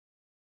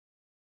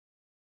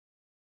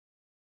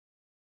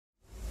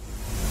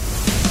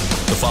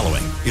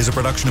is a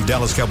production of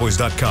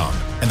DallasCowboys.com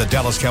and the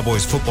Dallas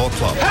Cowboys Football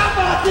Club. How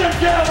about them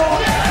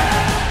Cowboys?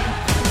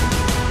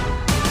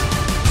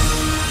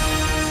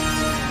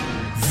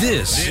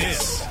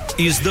 This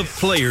is the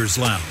Players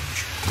Lounge,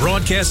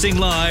 broadcasting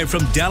live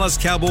from Dallas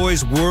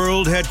Cowboys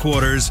World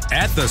Headquarters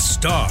at the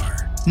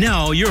Star.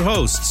 Now your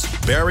hosts,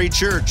 Barry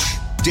Church,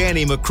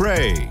 Danny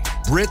McCray,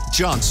 Britt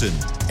Johnson,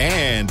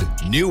 and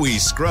Newy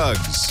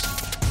Scruggs.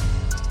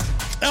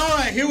 All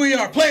right, here we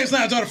are. Players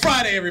Lounge on a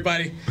Friday,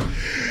 everybody.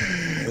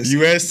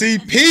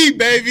 USCP,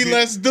 baby,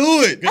 let's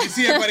do it. Good to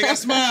see everybody got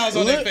smiles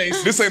on their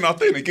face. This ain't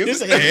authentic,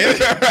 is it?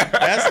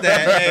 That's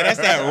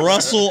that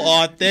Russell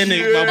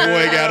authentic my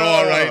boy got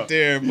on right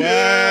there, boy.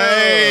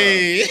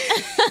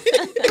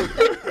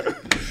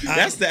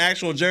 That's the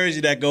actual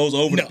jersey that goes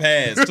over the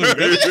pads, too.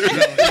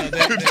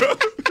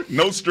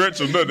 No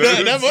stretch or nothing. This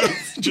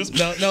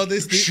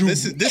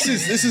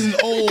is an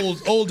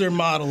older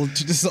model.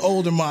 This is an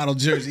older model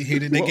jersey here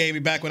that they gave me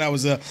back when I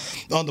was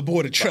on the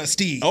board of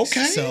trustees.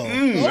 Okay. So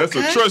That's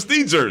a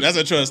trustee jersey. That's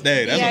a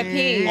trustee. That's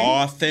VIP.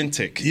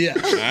 authentic. yeah.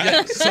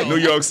 Yeah. So, New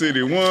York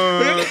City 1,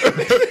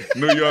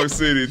 New York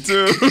City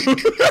 2.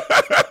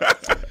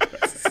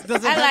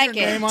 I like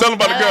it. Tell them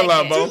about the girl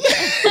line, Bo.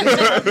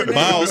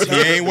 Boss, he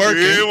ain't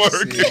working. He ain't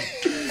working.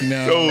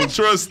 no. Old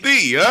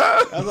trustee,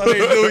 huh? That's how they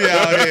do you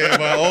out here,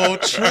 my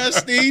old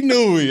trustee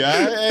Newy.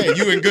 Hey,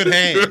 you in good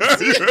hands.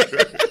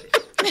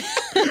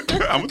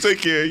 I'm going to take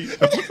care of you.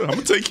 I'm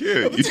going to take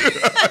care of you.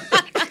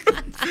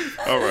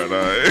 All right.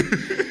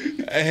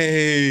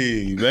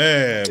 Hey,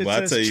 man. It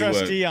But I says tell you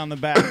trustee what. on the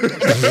back.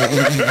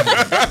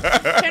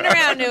 Turn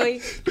around, Newy.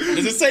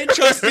 Does it say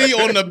trustee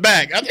on the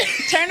back?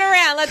 Turn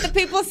around. Let the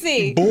people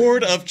see.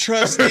 Board of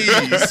Trustees.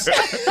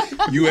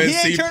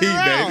 USCP,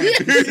 baby.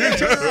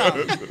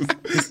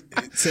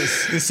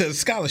 It says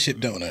scholarship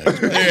donor.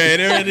 Yeah,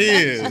 there it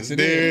is.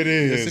 There it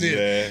Yes, is. it is.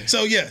 Man.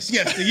 So yes,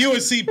 the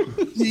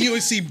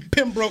USC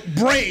Pembroke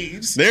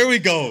Braves There we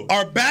go.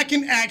 are back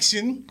in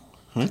action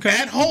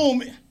at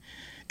home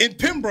in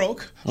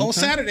Pembroke on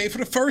Saturday for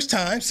the first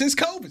time since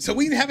COVID. So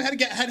we haven't had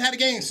a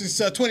game since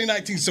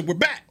 2019. So we're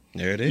back.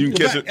 There it is. You can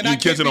catch back, it, and you I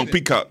can catch can't it on beat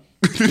it. Peacock.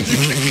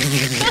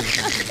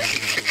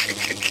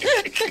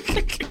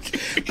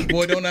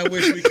 Boy, don't I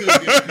wish we could. Be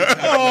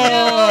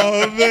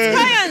Oh, man.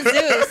 Play on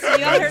Zeus.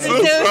 You all heard of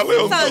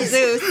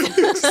Zeus?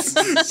 It's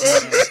on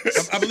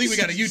Zeus. I believe we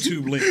got a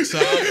YouTube link. So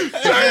I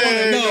want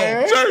to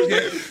know.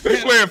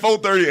 They playing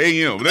 4:30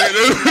 a.m.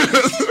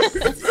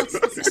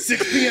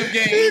 6 p.m.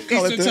 game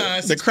Eastern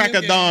time. The 6 Crack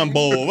p.m. of Dawn game.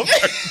 Bowl.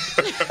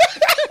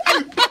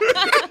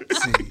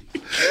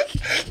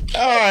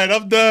 All right,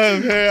 I'm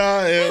done, man.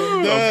 I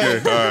am done.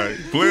 Okay, all right.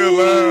 Play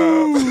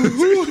loud.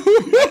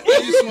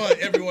 I just want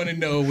everyone to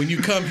know when you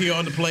come here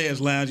on the Players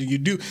Lounge and you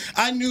do,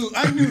 I knew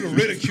the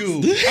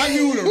ridicule. I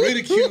knew the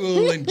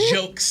ridicule and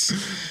jokes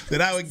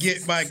that I would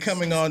get by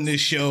coming on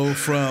this show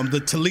from the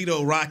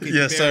Toledo Rocket.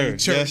 Yes, Barry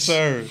sir. Church, Yes,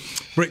 sir.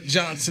 Britt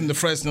Johnson, the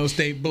Fresno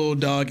State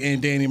Bulldog,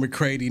 and Danny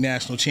McCray, the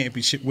national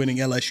championship winning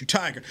LSU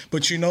Tiger.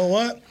 But you know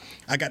what?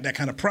 I got that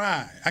kind of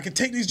pride. I can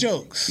take these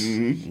jokes.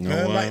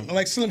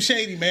 Like Slim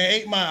Shady, man,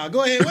 8 Mile.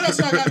 Go ahead. What else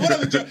I got? What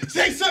other joke?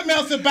 Say something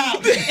else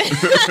about me.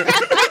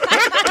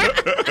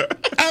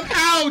 I'm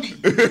Audi.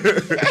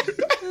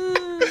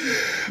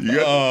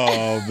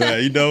 Oh,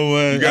 man. You know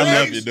what? I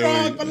love you,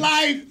 Strong dude. for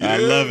life. I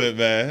love it,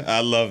 man.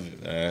 I love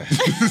it.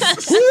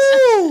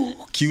 Woo!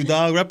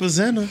 Q-Dog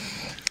representative.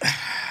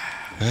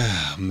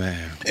 Oh,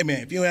 man. Hey,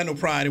 man, if you don't have no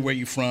pride in where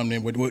you from,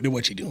 then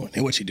what you doing?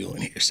 Then what you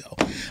doing here? So,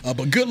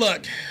 but good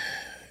luck.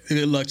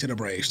 Good luck to the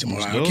Braves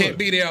tomorrow. I can't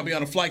be there. I'll be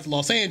on a flight to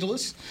Los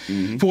Angeles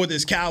for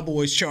this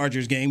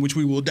Cowboys-Chargers game, which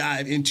we will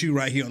dive into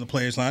right here on the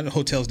Players Line at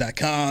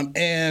Hotels.com.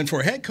 And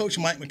for head coach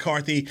Mike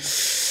McCarthy,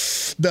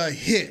 the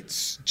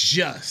hits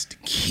just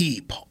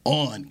keep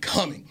on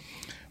coming.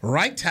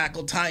 Right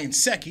tackle Ty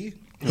Nsekhe,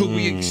 who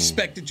we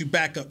expected to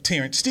back up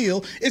Terrence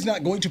Steele, is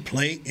not going to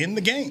play in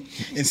the game.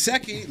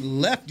 Nsekhe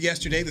left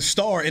yesterday, the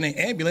Star, in an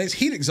ambulance,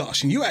 heat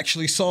exhaustion. You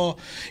actually saw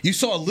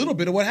a little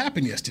bit of what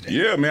happened yesterday.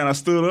 Yeah, man, I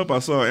stood up. I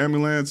saw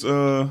ambulance.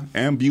 Ambulance.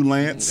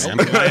 Ambulance.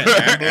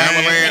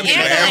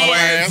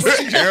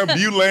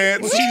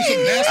 What you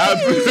some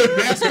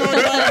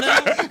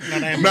NASCAR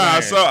now? Nah, I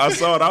saw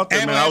it out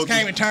there, man. I Ambulance was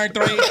came and turned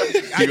 3.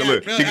 He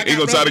gonna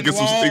try to get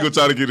he gonna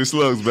try to get his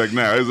slugs back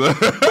now. He gonna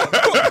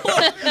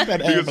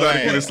try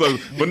to get his slugs.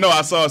 But no,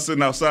 I saw it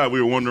sitting outside. We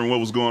were wondering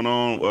what was going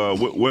on,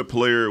 what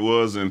player it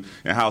was, and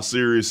how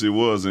serious it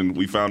was. And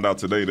we found out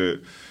today that,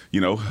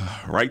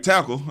 right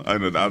tackle.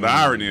 And the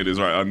irony of it is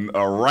a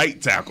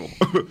right tackle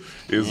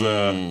is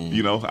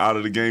out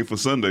of the game for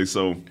Sunday.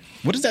 So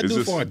What does that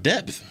do for our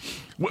depth?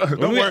 Well,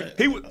 don't worry.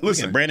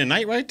 Listen, Brandon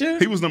Knight right there?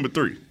 He was number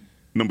 3.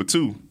 Number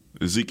 2.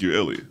 Ezekiel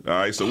Elliott. All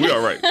right, so we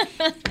all right.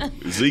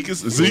 Zeke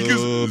is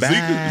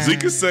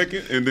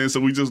second, and then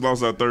so we just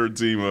lost our third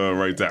team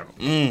right tackle.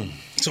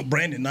 So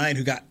Brandon Knight,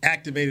 who got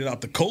activated off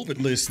the COVID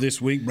list this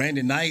week,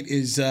 Brandon Knight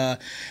is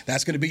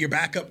that's going to be your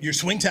backup, your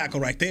swing tackle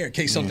right there in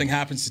case something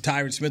happens to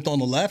Tyron Smith on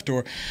the left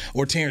or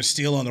Terrence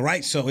Steele on the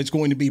right. So it's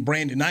going to be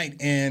Brandon Knight,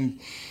 and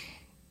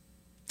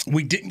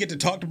We didn't get to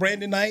talk to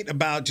Brandon Knight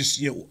about just,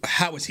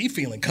 how is he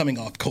feeling coming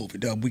off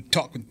COVID. We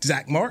talked with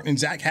Zach Martin, and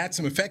Zach had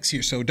some effects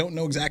here, so don't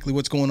know exactly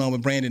what's going on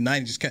with Brandon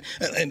Knight.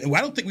 And I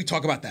don't think we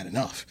talk about that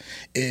enough,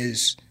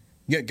 is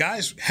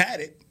guys had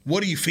it.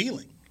 What are you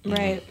feeling?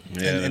 Right.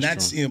 Yeah, and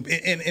that's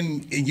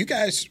and you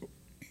guys,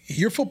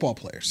 you're football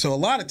players, so a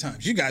lot of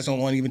times you guys don't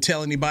want to even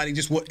tell anybody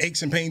just what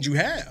aches and pains you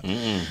have.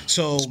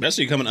 So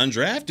especially coming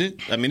undrafted.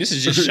 I mean, this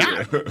is just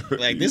shot.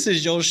 Like, this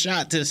is your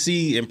shot to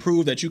see and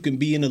prove that you can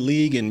be in the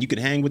league and you can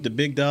hang with the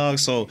big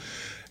dogs. So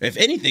if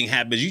anything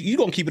happens, you're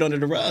going to keep it under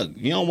the rug.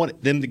 You don't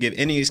want them to give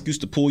any excuse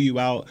to pull you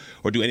out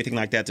or do anything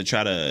like that to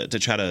try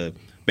to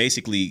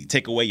basically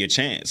take away your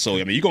chance. So,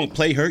 I mean, you're going to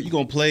play hurt. You're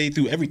going to play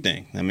through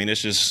everything. I mean,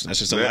 that's just that's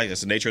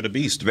the nature of the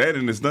beast. That,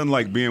 and it's nothing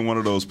like being one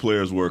of those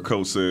players where a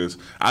coach says,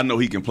 I know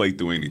he can play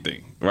through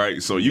anything,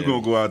 right? So you're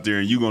going to go out there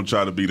and you're going to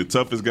try to be the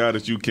toughest guy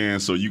that you can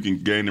so you can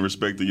gain the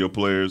respect of your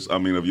players,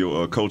 of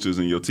your coaches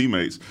and your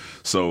teammates.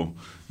 So,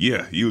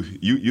 yeah,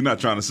 you're not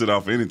trying to sit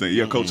out for anything.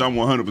 Yeah, coach, I'm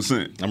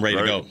 100%. I'm ready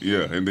to go.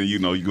 Yeah, and then, you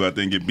go out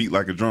there and get beat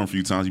like a drum a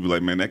few times. You be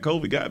like, man, that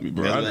COVID got me,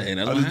 bro. I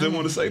just didn't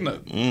want to say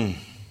nothing.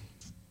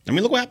 I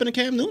mean, look what happened to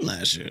Cam Newton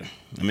last year.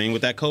 I mean,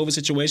 with that COVID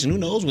situation, who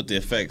knows what the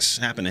effects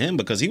happened to him,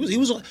 because he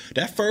was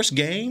that first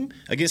game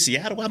against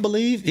Seattle, I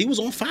believe, he was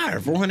on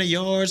fire. 400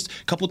 yards,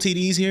 a couple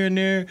TDs here and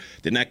there.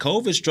 Then that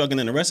COVID struggling,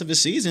 and the rest of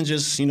his season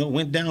just,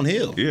 went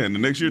downhill. Yeah, and the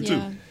next year, too.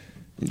 Yeah.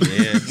 man,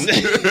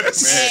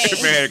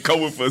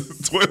 COVID for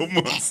 12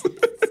 months.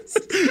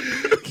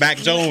 Mac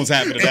Jones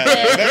happened to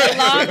that.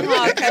 Long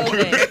haul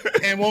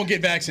COVID. And won't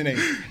get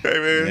vaccinated. Hey,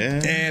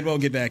 man. And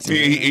won't get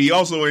vaccinated. He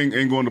also ain't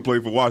going to play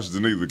for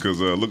Washington either, because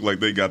look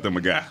like they got them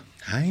a guy.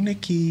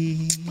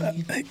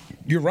 Heineke.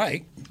 You're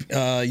right.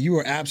 You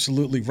are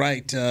absolutely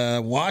right.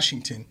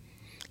 Washington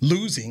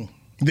losing,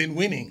 then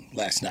winning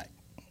last night.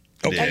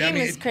 Okay. That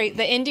game was crazy.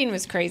 The ending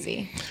was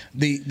crazy.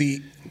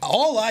 The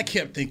all I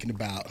kept thinking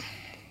about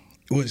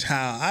was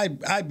how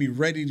I'd be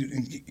ready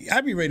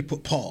to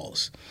put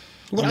pause.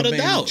 Without a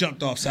doubt.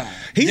 Jumped offside.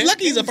 He's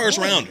lucky he's a first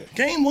rounder.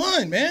 Game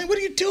 1, man. What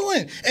are you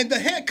doing? And the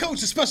head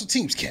coach, the special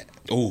teams cat.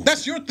 Oh,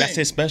 that's your thing. That's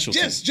his specialty.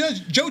 Yes,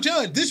 Joe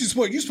Judge, this is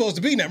where you're supposed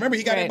to be now. Remember,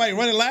 he got everybody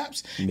running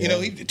laps. Yeah.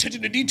 He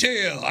attention to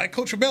detail. I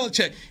coach for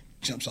Belichick.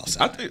 Jumps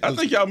offside. I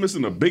think y'all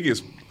missing the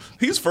biggest.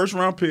 He's first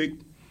round pick.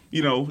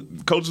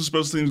 Coach and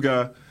special teams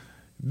guy.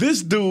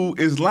 This dude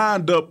is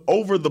lined up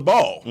over the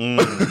ball.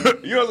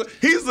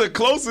 He's the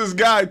closest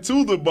guy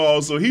to the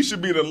ball, so he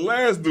should be the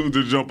last dude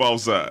to jump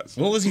off sides.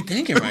 What was he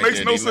thinking right Makes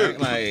there? No sense.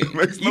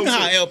 Makes no sense.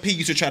 How LP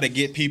used to try to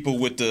get people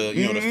with the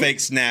the fake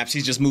snaps.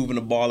 He's just moving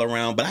the ball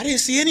around, but I didn't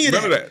see any of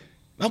that. None of that.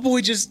 My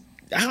boy just.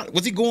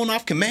 Was he going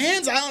off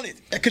commands?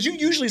 Because you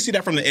usually see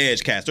that from the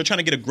edge cast. They're trying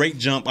to get a great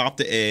jump off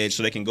the edge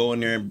so they can go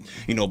in there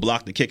and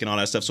block the kick and all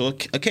that stuff. So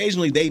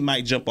occasionally they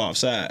might jump off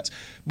sides.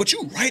 But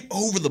you right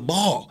over the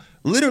ball.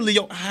 Literally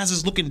your eyes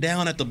is looking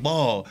down at the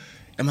ball,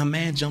 and my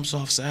man jumps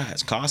off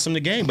sides. Cost him the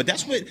game. But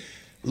that's what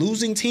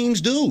losing teams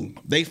do.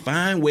 They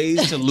find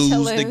ways to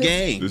lose the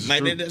game.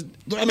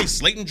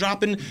 Slayton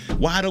dropping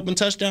wide open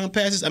touchdown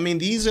passes. I mean,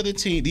 these are the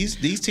teams.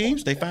 These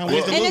teams, they find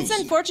ways to lose. And it's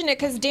unfortunate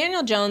because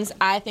Daniel Jones,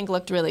 I think,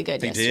 looked really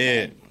good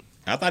yesterday. Did.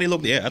 I thought he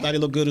looked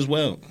good as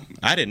well.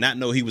 I did not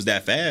know he was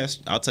that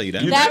fast. I'll tell you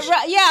that. I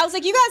was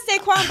like, you got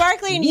Saquon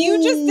Barkley, and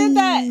you just did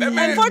that.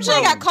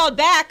 Unfortunately, got called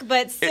back,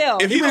 but still.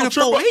 If he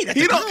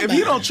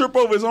don't trip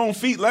over his own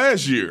feet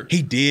last year,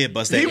 he did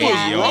bust that. He was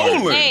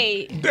rolling.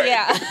 Hey,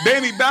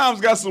 Danny Dimes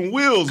got some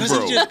wheels,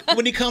 bro.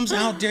 When he comes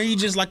out there, you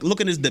just like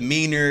look at his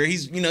demeanor.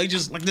 He's he's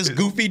just like this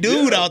goofy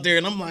dude out there,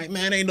 and I'm like,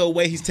 man, ain't no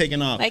way he's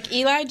taking off. Like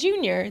Eli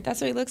Jr.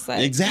 That's what he looks like.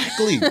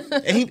 Exactly.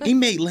 And he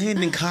made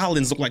Landon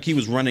Collins look like he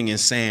was running in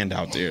sand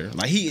out there.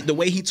 Like the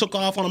way he took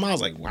off on him, I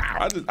was like,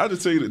 wow. I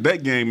just tell you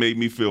that game made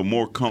me feel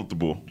more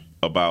comfortable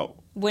about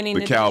winning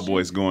the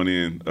Cowboys going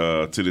in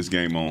to this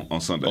game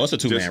on Sunday. Oh, it's a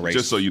two-man race.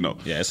 Just so you know.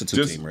 Yeah, it's a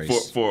two-team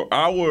race. For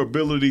our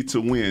ability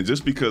to win,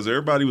 just because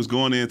everybody was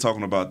going in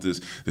talking about this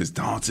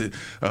daunted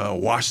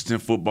Washington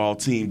football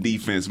team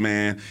defense,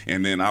 man,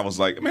 and then I was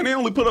like, man, they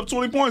only put up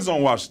 20 points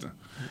on Washington.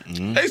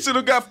 Mm-hmm. They should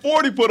have got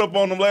 40 put up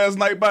on them last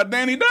night by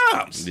Danny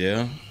Dimes.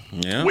 Yeah.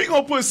 We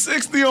gonna put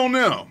 60 on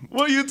them.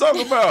 What are you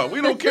talking about?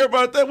 We don't care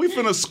about that. We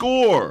finna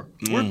score.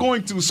 We're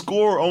going to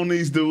score on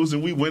these dudes,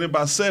 and we win it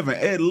by 7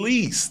 at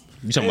least.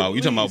 You talking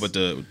about with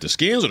the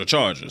Skins or the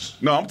Chargers?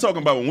 No, I'm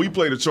talking about when we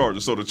play the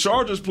Chargers. So the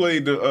Chargers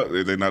played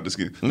they're not the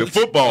Skins. The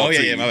football team.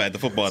 Oh yeah, my bad. The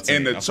football team.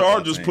 And the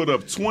Chargers put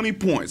up 20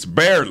 points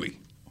barely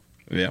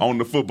on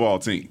the football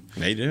team.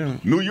 They do.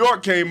 New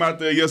York came out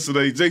there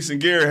yesterday. Jason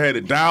Garrett had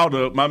it dialed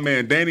up. My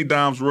man Danny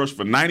Dimes rushed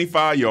for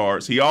 95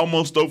 yards. He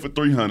almost threw for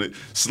 300.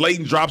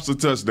 Slayton drops a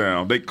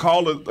touchdown. They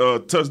call a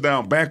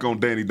touchdown back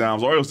on Danny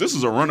Dimes, or else this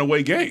is a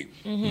runaway game.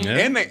 Mm-hmm.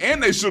 Yeah.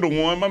 And they should have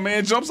won. My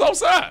man jumps off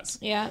sides.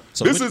 Yeah.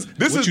 So this is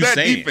that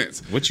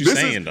defense. What you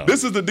saying though?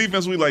 This is the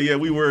defense we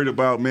we worried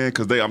about, man,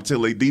 because I'm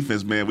telling they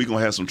defense, man, we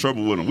gonna have some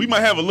trouble with them. We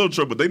might have a little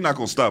trouble, but they're not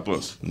gonna stop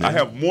us. Yeah. I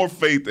have more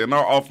faith in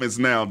our offense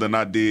now than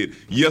I did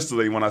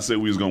yesterday when I said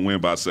we was gonna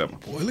win by 7.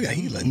 37. Boy, look at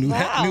he like new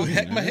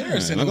Heckma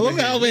Harrison. Look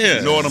over here.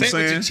 You know what I'm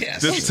Say it with saying? your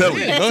chest. Just tell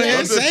you. Go ahead,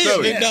 I'm just say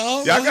telling it, you. big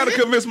dog. Yeah, I got to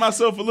convince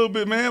myself a little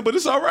bit, man, but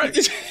it's all right.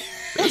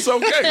 It's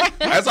okay.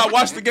 As I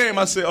watched the game,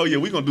 I said, "Oh yeah,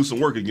 we're gonna do some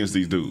work against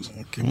these dudes."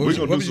 Okay, what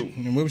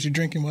was you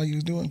drinking while you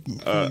was doing?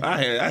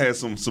 I had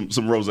some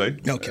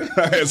rosé. Okay.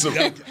 I had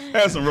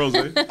some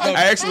rosé.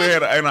 I actually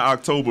had an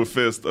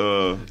Oktoberfest.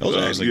 Those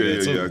are actually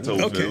good, too.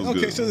 Oktoberfest. It was Okay.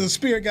 good. So the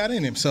spirit got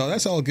in him. So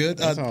that's all good.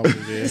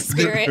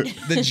 Spirit.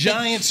 The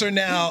Giants are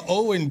now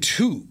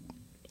 0-2.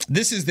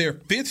 This is their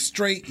 5th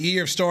straight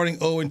year of starting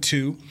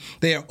 0-2.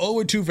 They are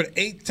 0-2 for the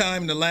 8th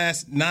time in the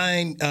last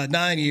 9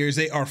 years.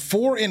 They are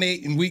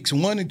 4-8 in weeks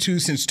 1 and 2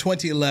 since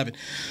 2011.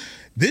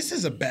 This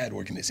is a bad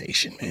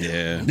organization, man.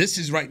 Yeah. This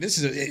is right. This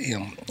is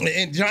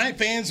and Giant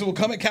fans will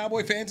come at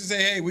Cowboy fans and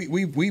say, "Hey,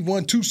 we've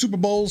won 2 Super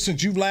Bowls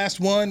since you've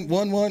last won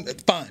one."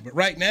 Fine, but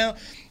right now,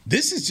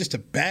 this is just a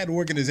bad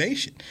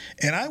organization,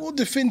 and I will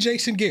defend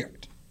Jason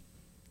Garrett.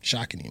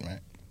 Shocking,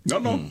 right?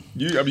 No.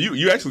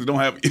 You actually don't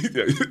have.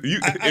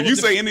 If you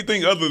say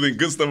anything other than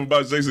good stuff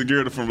about Jason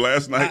Garrett from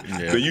last night,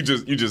 then you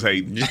just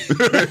hate.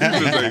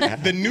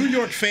 The New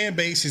York fan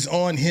base is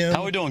on him.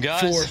 How we doing,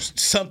 guys? For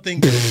something.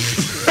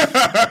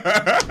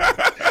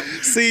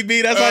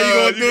 CB, that's how you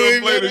gonna do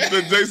it, play man.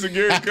 the Jason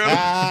Garrett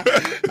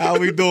cut. How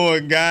we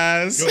doing,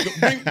 guys?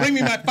 Bring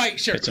me my fight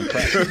shirt.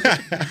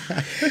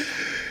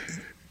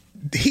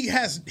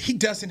 He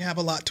doesn't have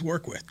a lot to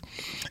work with.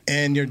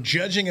 And you're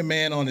judging a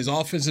man on his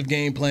offensive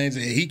game plans.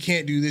 He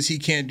can't do this, he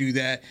can't do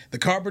that. The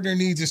carpenter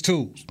needs his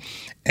tools.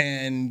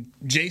 And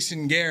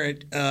Jason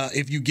Garrett,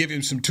 if you give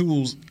him some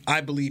tools,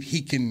 I believe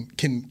he can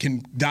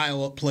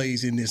dial up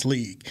plays in this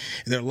league.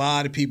 There are a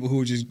lot of people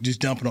who are just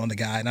dumping on the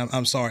guy, and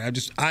I'm sorry.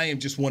 I am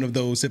just one of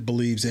those that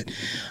believes that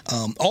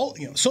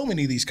so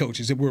many of these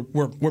coaches that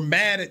we're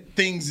mad at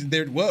things.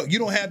 You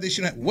don't have this.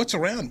 You don't have, what's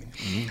around me?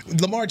 Mm-hmm.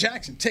 Lamar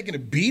Jackson taking a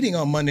beating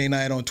on Monday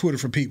night on Twitter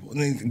for people. And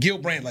then Gil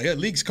Brandt the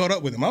league's caught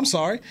up with him. I'm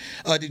sorry.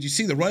 Did you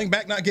see the running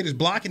back not get his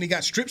block and he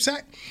got strip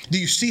sacked? Do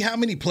you see how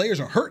many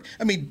players are hurt?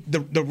 I mean,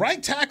 the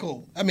right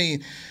tackle. I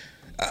mean,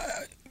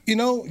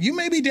 you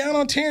may be down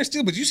on Terrence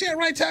Steele, but you see that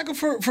right tackle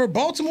for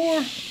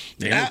Baltimore?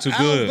 They look too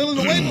good.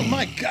 Villanueva,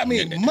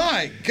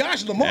 my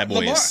gosh, Lamar. That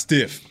boy is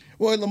stiff.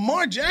 Well,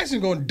 Lamar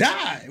Jackson's going to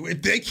die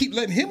if they keep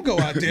letting him go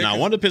out there. Now, I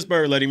wonder if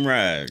Pittsburgh let him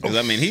ride.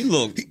 Because, he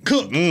looked...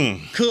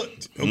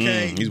 Cooked,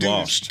 okay? He's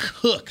washed.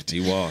 Cooked.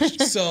 He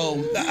washed.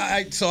 So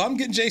I'm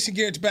getting Jason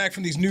Garrett back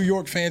from these New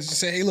York fans to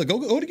say, hey, look,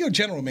 go to your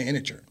general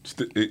manager.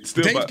 Dave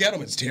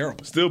Gettleman's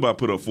terrible. Still about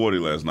put up 40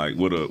 last night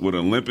with a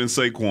limping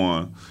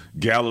Saquon,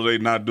 Galladay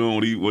not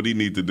doing what he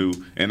need to do,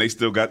 and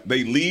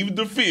they leave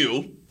the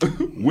field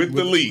with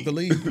the lead.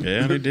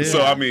 Yeah, they did.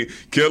 So,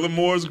 Kellen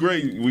Moore's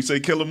great. We say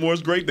Kellen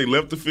Moore's great. They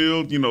left the field.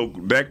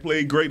 Dak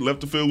played great,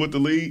 left the field with the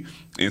lead.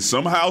 And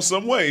somehow,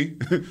 some way,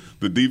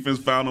 the defense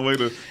found a way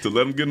to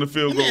let them get in the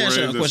field goal range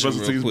and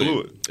special teams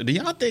blew it. Do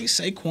y'all think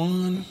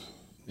Saquon,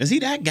 is he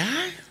that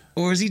guy?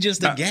 Or is he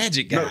just a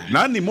gadget guy? No,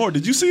 not anymore.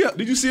 Did you see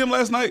him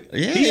last night?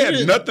 Yeah, he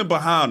had nothing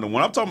behind him.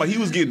 When I'm talking about, he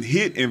was getting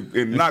hit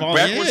and knocked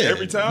backwards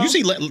every time. You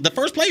see, the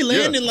first play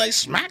landed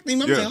smacked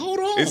him. I'm like, hold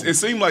on. It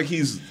seemed like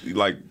he's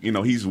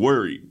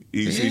worried.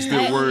 He's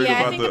still worried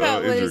about I think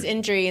about injury. his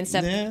injury and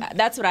stuff. Yeah.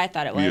 That's what I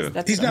thought it was. Yeah.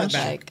 That's He's what it not looked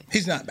back. like.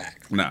 He's not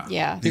back. Nah.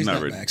 Yeah. He's not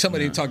ready. back.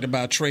 Somebody talked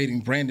about trading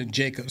Brandon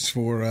Jacobs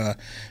for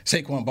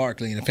Saquon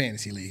Barkley in a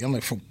fantasy league. I'm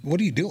like, what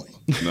are you doing?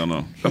 No.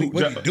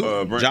 What are you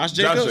doing? Josh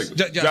Jacobs?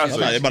 Josh Jacobs.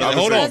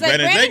 Hold I on, was like,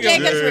 Brandon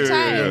Jacobs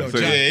retired.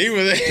 He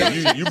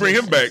was You bring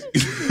him back.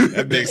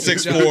 that big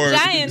 6'4",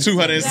 Giants.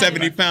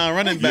 270-pound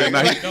running back.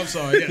 Yeah, I'm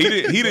sorry.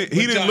 He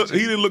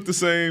didn't look the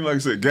same. Like I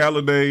said,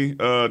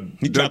 Galladay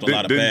He dropped a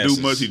lot of didn't passes.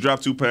 do much. He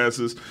dropped 2 passes.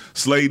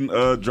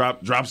 Slayton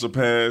drops a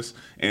pass,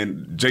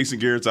 and Jason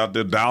Garrett's out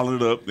there dialing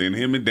it up. And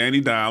him and Danny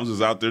Dimes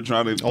is out there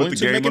trying to Only put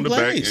the two game on the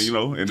making back. plays.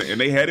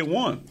 And they had it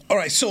won. All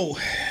right, so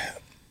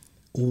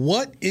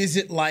what is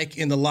it like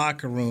in the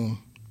locker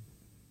room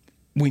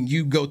when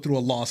you go through a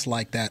loss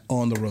like that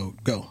on the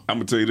road? Go. I'm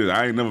gonna tell you this.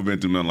 I ain't never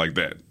been through nothing like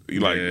that.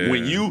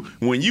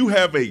 When you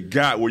have a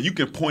guy where you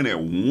can point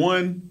at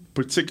one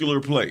particular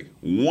play,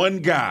 one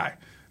guy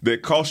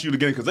that cost you the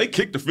game because they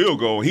kicked the field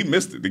goal and he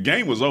missed it. The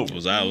game was over. It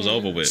was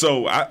over with.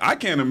 So I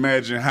can't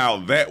imagine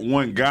how that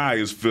one guy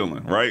is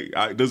feeling, right?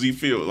 Does he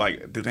feel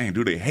like, dang,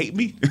 do they hate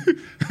me?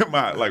 Am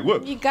I like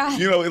what? You got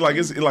it.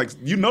 It's like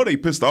they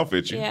pissed off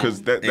at you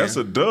because that's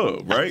a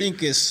dub, right? I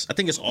think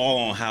it's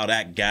all on how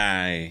that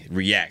guy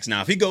reacts.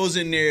 Now, if he goes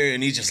in there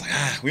and he's just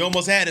like, we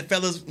almost had it,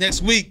 fellas,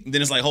 next week,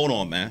 then it's like, hold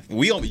on, man,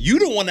 you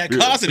the one that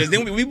caused this.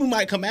 Then we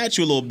might come at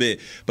you a little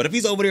bit. But if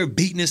he's over there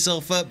beating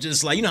himself up,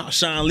 just like how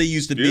Sean Lee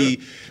used to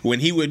be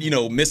when he would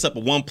miss up a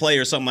one play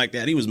or something like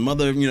that, he was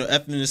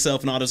effing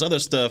himself and all this other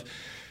stuff.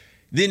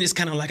 Then it's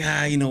kind of like,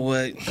 you know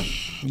what?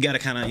 You got to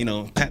kind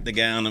of, pat the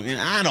guy on him.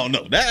 I don't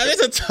know.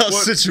 It's a tough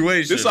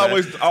situation. This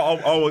always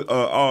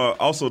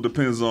also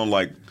depends on,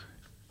 like,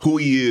 who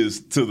he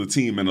is to the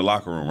team in the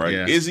locker room, right?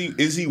 Yeah. Is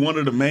he one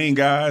of the main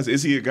guys?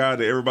 Is he a guy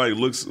that everybody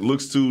looks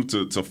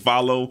to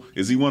follow?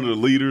 Is he one of the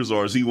leaders,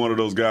 or is he one of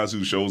those guys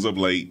who shows up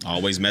late?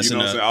 Always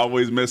messing up.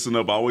 Always messing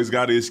up, always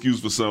got an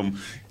excuse for something.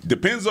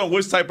 Depends on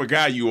which type of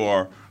guy you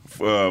are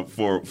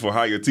for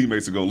how your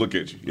teammates are going to look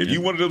at you. If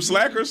you one of them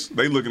slackers,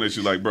 they looking at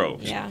you like, bro,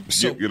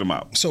 get them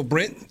out. So,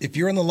 Britt, if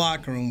you're in the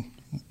locker room,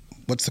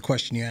 what's the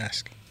question you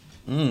ask?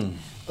 Ooh,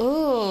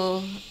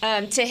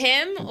 to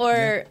him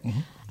or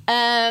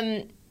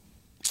I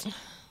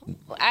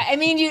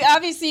mean, you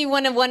obviously we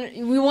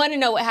want to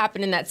know what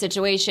happened in that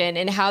situation,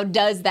 and how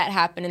does that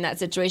happen in that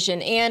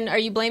situation, and are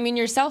you blaming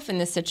yourself in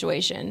this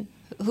situation?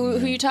 Who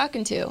are you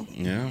talking to?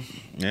 Yeah.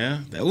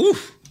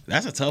 Oof.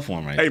 That's a tough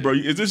one, right? Hey, bro,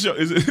 is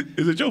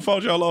it your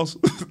fault y'all lost?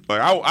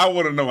 Like, I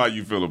want to know how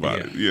you feel about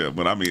it. Yeah,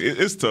 but I mean,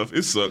 it's tough.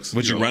 It sucks.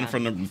 Would you run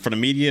from the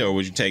media, or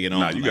would you take it on?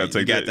 Nah, you got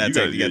to take that.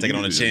 You got to take it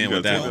on the chin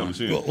with that one.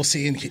 Well,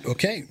 see,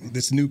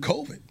 this new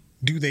COVID.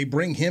 Do they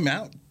bring him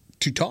out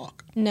to talk?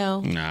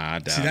 No. Nah, I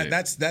doubt See, it.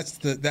 that's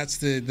the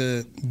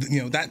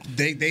that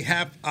they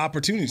have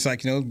opportunities.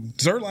 Like,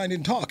 Zuerlein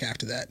didn't talk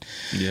after that.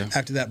 Yeah.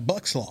 After that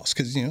Bucks loss,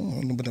 because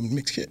but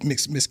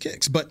missed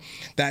kicks. But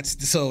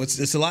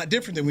it's a lot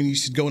different than when you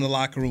used to go in the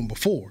locker room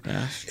before.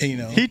 Yeah.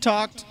 And, He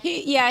talked.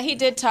 He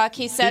did talk.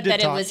 He said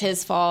that it was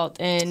his fault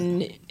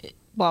and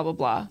blah blah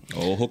blah.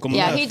 Oh, hook 'em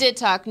Yeah, left. he did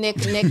talk.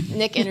 Nick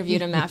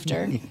interviewed him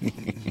after.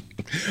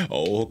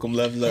 Oh, hook 'em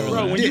left.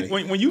 Bro,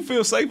 when you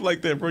feel safe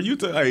like that, bro, you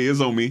tell, hey, it's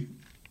on me.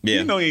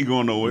 Yeah. You know he ain't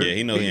going nowhere. Yeah,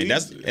 he know he ain't.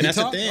 That's the thing.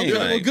 Okay,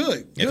 well, like,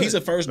 good. If he's he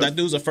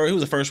was a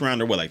first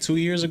rounder, like 2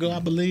 years ago, I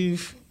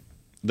believe.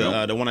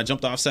 The one I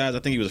jumped off sides, I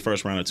think he was a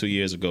first rounder 2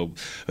 years ago.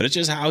 But it's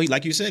just how he,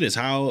 like you said, is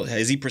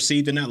he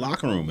perceived in that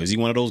locker room? Is he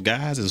one of those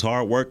guys that's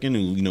hardworking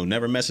who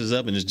never messes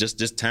up, and it's just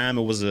this time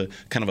it was a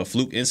kind of a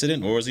fluke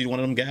incident, or is he one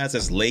of them guys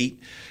that's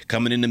late,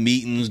 coming into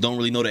meetings, don't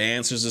really know the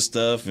answers to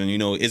stuff, and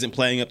isn't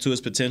playing up to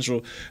his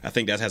potential? I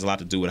think that has a lot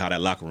to do with how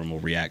that locker room will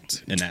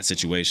react in that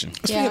situation.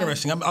 It's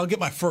interesting. I'll get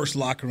my first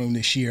locker room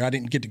this year. I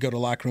didn't get to go to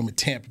locker room at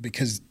Tampa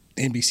because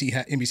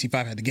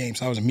NBC5 had the game,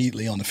 so I was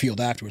immediately on the field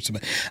afterwards.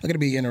 But I'm going to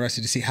be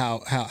interested to see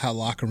how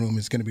locker room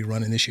is going to be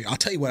running this year. I'll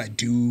tell you what I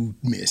do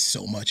miss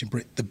so much, and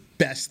the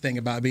best thing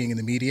about being in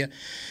the media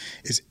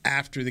is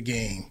after the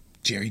game,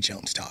 Jerry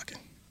Jones talking.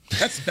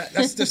 That's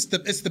just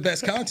it's the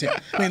best content.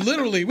 I mean,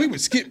 literally, we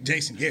would skip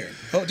Jason Garrett.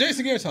 Oh,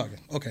 Jason Garrett's talking.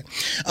 Okay.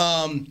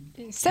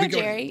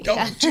 Jerry.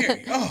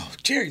 Jerry. Oh,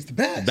 Jerry's the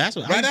best. That's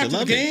what right I used after to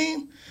love the it.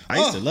 game. I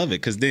used to love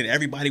it because then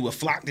everybody would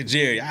flock to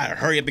Jerry. I'd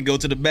hurry up and go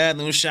to the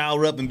bathroom,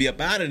 shower up, and be up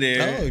out of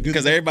there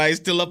because everybody's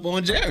still up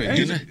on Jerry.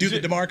 Do the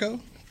DeMarco?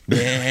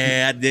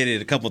 Yeah, I did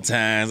it a couple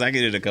times. But nobody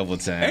really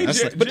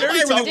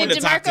Did wanted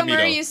to talk to DeMarco me,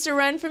 Murray though. used to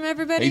run from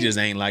everybody? He just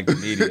ain't like the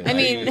media. I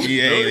mean,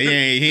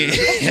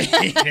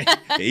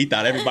 he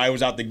thought everybody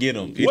was out to get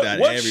him.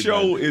 What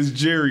show is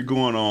Jerry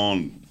going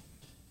on?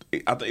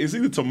 I think it's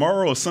either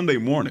tomorrow or Sunday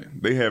morning.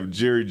 They have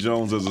Jerry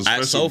Jones as a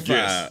special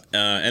guest.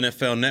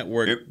 NFL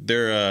Network,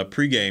 their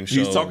pregame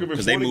show, He's talking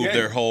because they before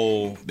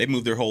the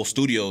moved their whole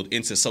studio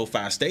into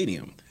SoFi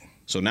Stadium.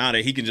 So now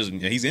that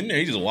he's in there,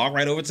 he just walk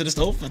right over to the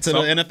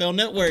NFL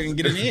Network and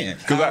get it in.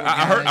 Because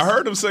I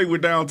heard him say we're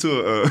down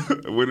to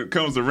when it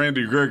comes to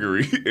Randy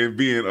Gregory and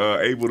being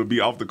able to be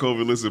off the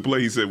COVID list and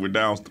play. He said we're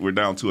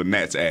down to a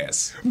gnat's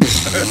ass.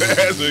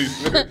 That's what he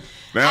said.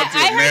 I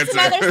heard some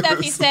other stuff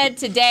he said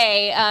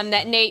today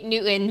that Nate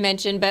Newton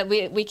mentioned, but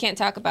we can't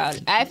talk about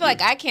it. I feel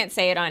like I can't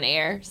say it on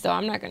air, so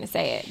I'm not going to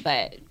say it.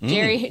 But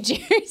Jerry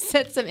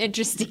said some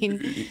interesting.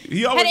 Had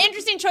an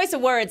interesting choice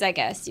of words, I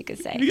guess you could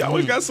say. He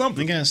always got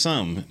something. He got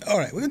something. All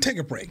right, we're going to take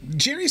a break.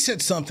 Jerry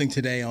said something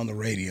today on the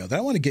radio that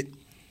I want to get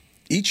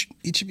each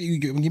of you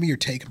give me your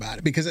take about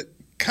it, because it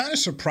kind of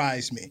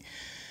surprised me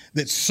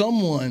that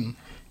someone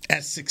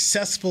as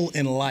successful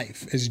in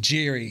life as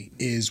Jerry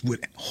is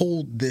would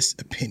hold this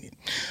opinion.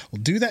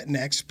 We'll do that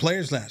next.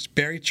 Players Lounge,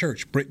 Barry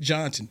Church, Britt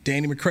Johnson,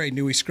 Danny McCray,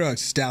 Newy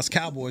Scruggs, it's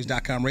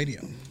DallasCowboys.com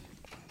radio.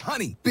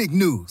 Honey, big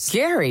news.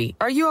 Gary,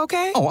 are you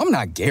okay? Oh, I'm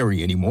not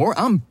Gary anymore.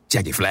 I'm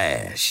Jackie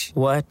Flash.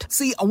 What?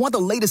 See, I want the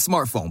latest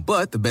smartphone,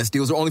 but the best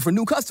deals are only for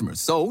new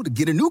customers. So, to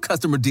get a new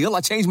customer deal,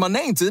 I changed my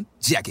name to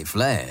Jackie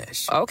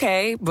Flash.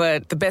 Okay,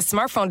 but the best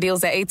smartphone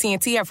deals at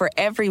AT&T are for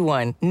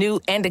everyone, new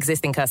and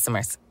existing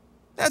customers.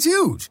 That's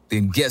huge.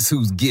 Then guess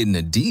who's getting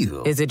a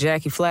deal? Is it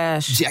Jackie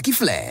Flash? Jackie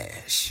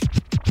Flash.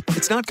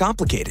 It's not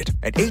complicated.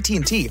 At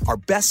AT&T, our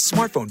best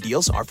smartphone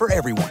deals are for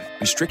everyone.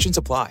 Restrictions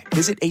apply.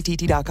 Visit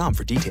att.com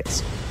for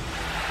details.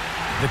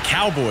 The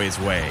Cowboys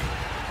way,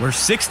 where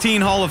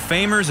 16 Hall of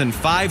Famers and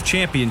 5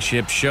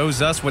 championships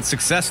shows us what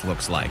success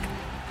looks like.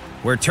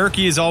 Where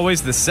turkey is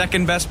always the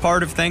second best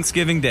part of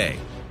Thanksgiving Day.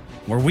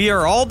 Where we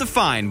are all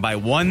defined by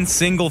one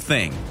single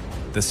thing,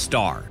 the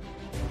star.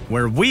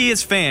 Where we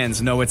as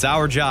fans know it's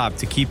our job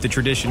to keep the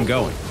tradition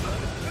going.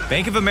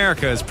 Bank of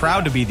America is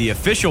proud to be the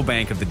official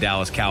bank of the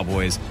Dallas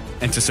Cowboys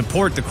and to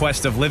support the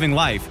quest of living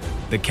life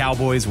the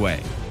Cowboys way.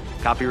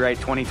 Copyright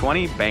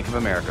 2020, Bank of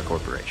America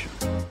Corporation.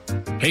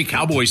 Hey,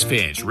 Cowboys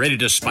fans, ready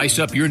to spice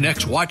up your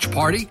next watch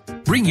party?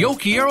 Bring Yo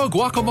Quiero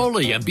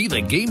guacamole and be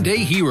the game day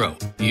hero.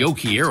 Yo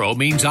Quiero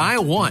means I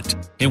want,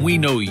 and we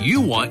know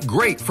you want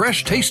great,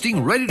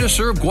 fresh-tasting,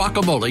 ready-to-serve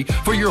guacamole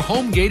for your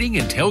home gating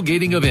and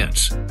tailgating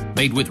events.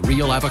 Made with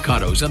real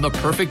avocados and the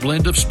perfect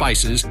blend of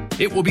spices,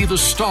 it will be the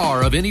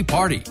star of any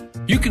party.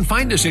 You can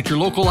find us at your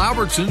local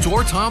Albertsons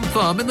or Tom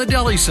Thumb in the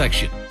deli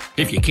section.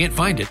 If you can't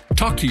find it,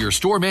 talk to your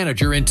store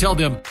manager and tell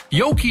them,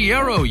 Yo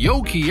Quiero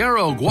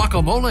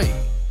guacamole.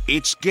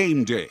 It's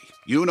game day.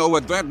 You know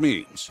what that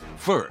means.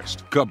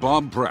 First,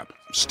 kebab prep.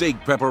 Steak,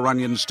 pepper,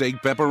 onion,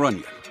 steak, pepper,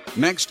 onion.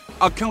 Next,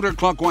 a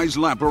counterclockwise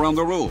lap around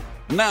the room.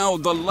 Now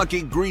the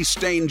lucky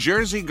grease-stained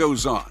jersey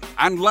goes on.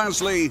 And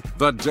lastly,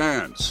 the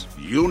dance.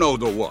 You know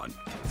the one.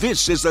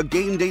 This is a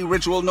game day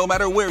ritual no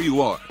matter where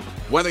you are.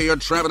 Whether you're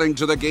traveling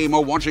to the game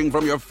or watching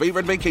from your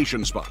favorite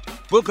vacation spot,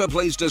 book a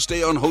place to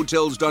stay on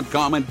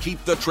Hotels.com and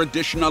keep the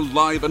tradition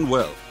alive and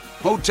well.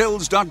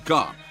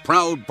 Hotels.com,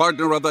 proud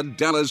partner of the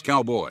Dallas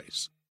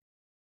Cowboys.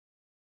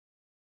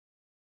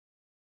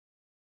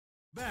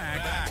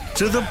 Back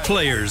to the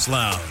Players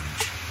Lounge.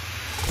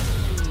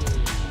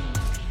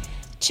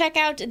 Check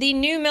out the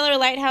new Miller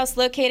Lighthouse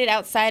located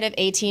outside of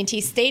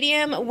AT&T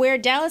Stadium, where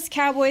Dallas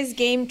Cowboys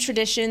game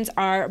traditions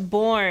are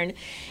born.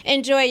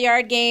 Enjoy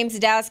yard games,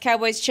 Dallas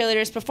Cowboys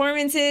cheerleaders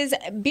performances,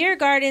 beer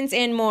gardens,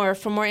 and more.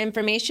 For more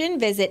information,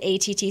 visit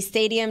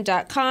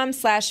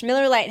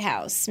attstadium.com/Miller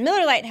Lighthouse.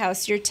 Miller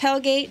Lighthouse, your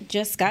tailgate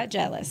just got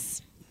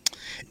jealous.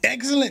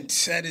 Excellent.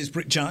 That is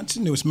Britt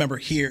Johnson, newest member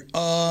here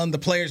on the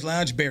Players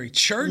Lounge. Barry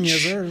Church,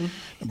 yes, sir.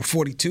 Number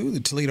 42, the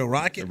Toledo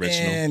Rocket.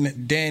 Original.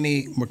 And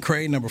Danny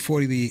McCray, number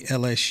 40, the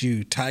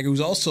LSU Tiger,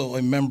 who's also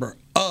a member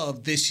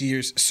of this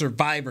year's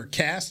Survivor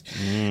cast.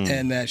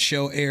 And that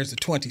show airs the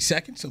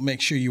 22nd, so make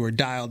sure you are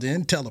dialed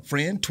in. Tell a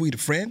friend, tweet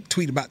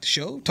about the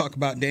show, talk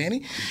about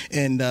Danny,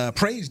 and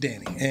praise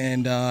Danny.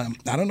 And I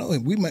don't know,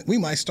 we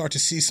might start to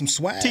see some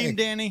swag Team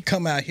Danny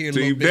come out here a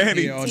Team little bit.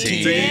 Danny. Here on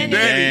Team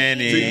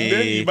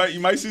Danny.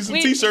 You might see some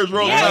T-shirts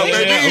rolling yeah, out,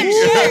 baby.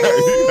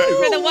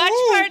 For the watch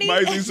party.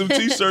 Might see some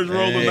T-shirts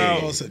rolling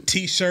out. So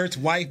T-shirts,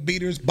 wife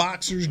beaters,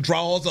 boxers,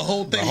 draws, the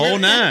whole thing. The whole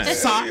nine.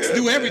 Socks,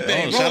 do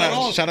everything. Shout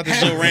out to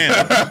Joe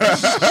Randall. No.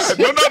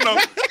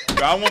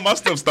 I want my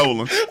stuff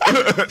stolen. You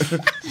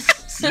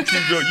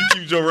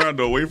keep Joe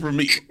Rondo away from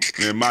me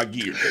and my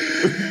gear.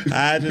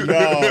 I just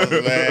know,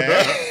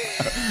 man.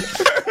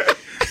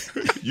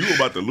 You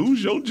about to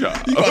lose your job.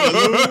 You about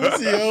to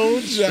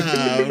lose your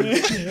job.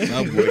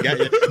 My boy got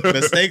you.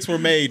 Mistakes were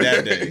made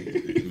that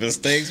day.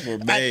 Mistakes were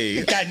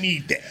made. I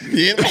need that.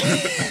 Yeah.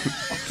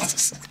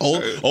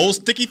 Old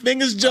sticky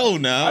fingers Joe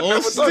now. I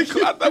never thought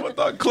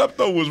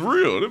klepto was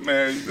real. That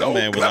man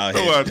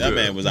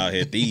was out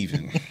here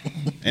thieving.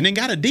 And then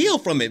got a deal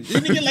from it.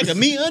 Didn't he get like a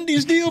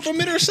MeUndies deal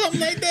from it or something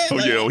like that? Oh,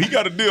 yeah. He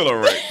got a deal all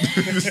right. He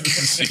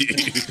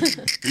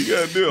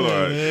got a deal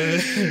all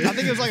right. I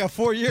think it was like a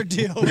 4-year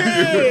deal.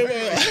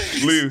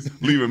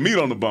 Leaving meat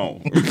on the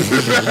bone.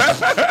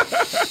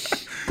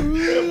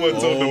 That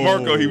wasn't so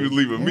DeMarco, he was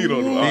leaving meat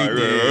on the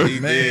bone. He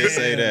did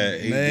say that.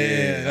 He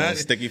did.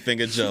 Sticky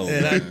finger Joe.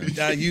 And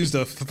I used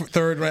a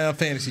third-round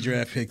fantasy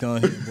draft pick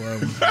on him, boy.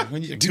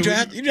 You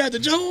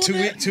drafted Joe?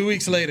 2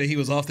 weeks later, he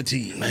was off the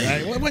team.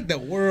 Right? What the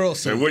world?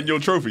 It wasn't your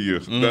trophy year.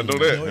 I know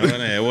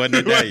that. It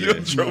wasn't that year.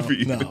 Your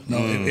trophy. No,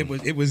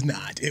 it was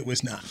not. It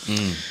was not.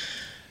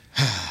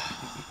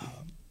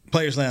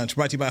 Players Lounge,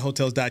 brought to you by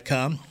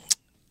Hotels.com.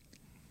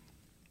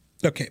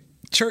 Okay,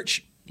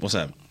 Church. What's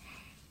up?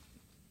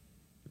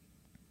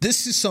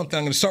 This is something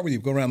I'm going to start with you.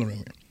 Go around the room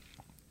here.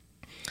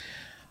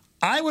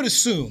 I would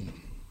assume,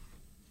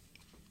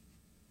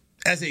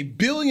 as a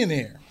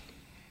billionaire,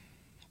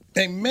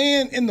 a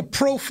man in the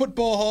Pro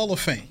Football Hall of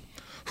Fame,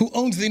 who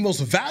owns the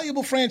most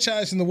valuable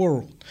franchise in the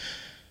world,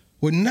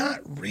 would not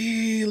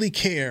really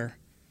care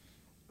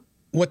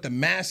what the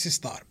masses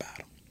thought about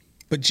him.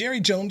 But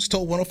Jerry Jones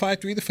told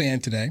 105.3 The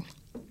Fan today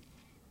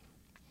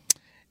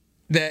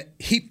that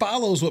he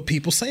follows what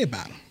people say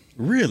about him.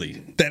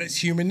 Really? That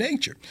it's human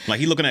nature. Like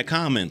he looking at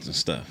comments and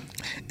stuff.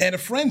 And a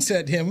friend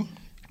said to him,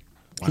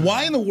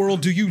 why in the world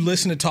do you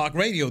listen to talk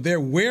radio? They're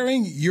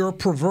wearing your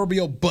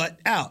proverbial butt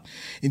out.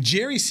 And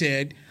Jerry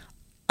said,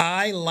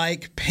 I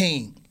like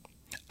pain.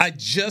 I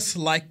just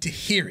like to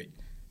hear it.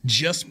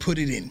 Just put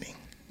it in me.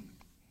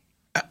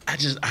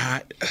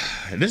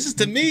 This is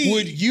to me.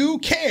 Would you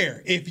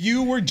care if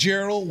you were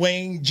Gerald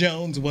Wayne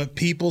Jones, what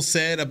people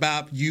said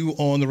about you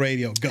on the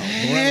radio? Go.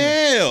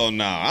 Hell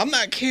no. I'm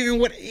not caring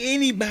what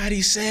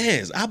anybody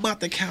says. I bought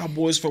the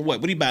Cowboys for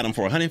what? What did he buy them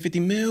for?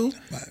 $150 million?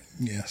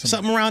 Yeah.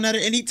 Something around that.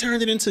 And he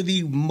turned it into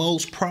the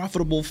most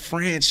profitable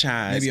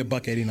franchise. Maybe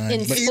 $1.89.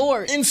 In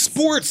sports. In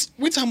sports.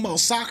 We're talking about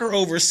soccer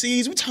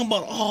overseas. We're talking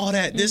about all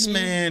that. This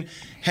man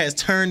has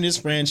turned this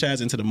franchise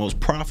into the most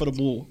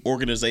profitable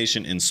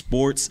organization in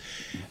sports.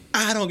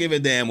 I don't give a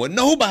damn what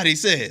nobody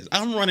says.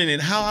 I'm running it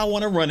how I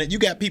want to run it. You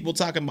got people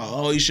talking about,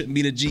 oh, you shouldn't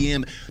be the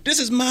GM.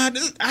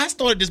 I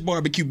started this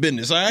barbecue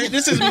business, all right?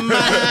 This is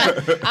my...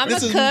 I'm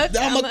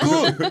a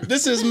cook.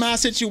 This is my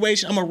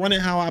situation. I'm going to run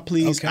it how I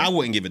please. Okay. I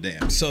wouldn't give a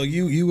damn. So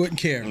you wouldn't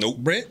care? Nope.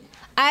 Britt?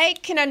 I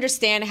can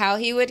understand how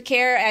he would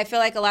care. I feel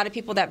like a lot of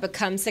people that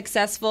become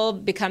successful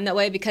become that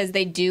way because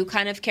they do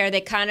kind of care.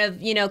 They kind of,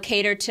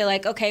 cater to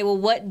like, okay, well,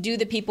 what do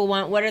the people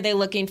want? What are they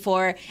looking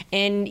for?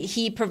 And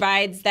he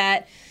provides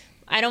that,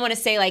 I don't want to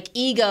say like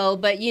ego,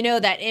 but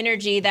that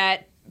energy,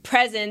 that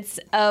presence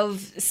of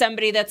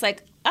somebody that's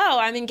like, oh,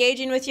 I'm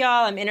engaging with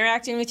y'all, I'm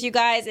interacting with you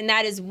guys, and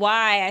that is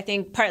why I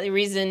think partly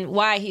reason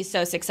why he's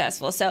so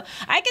successful. So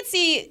I could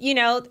see,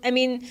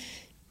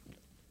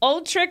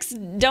 old tricks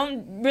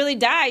don't really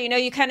die.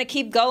 You kind of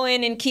keep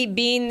going and keep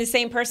being the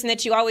same person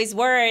that you always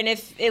were. And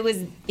if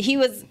he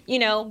was,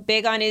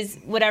 big on his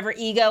whatever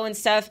ego and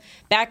stuff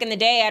back in the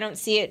day, I don't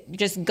see it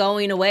just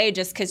going away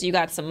just because you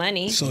got some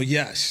money. So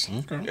yes.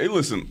 Okay. Hey,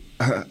 listen,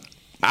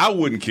 I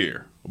wouldn't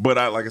care. But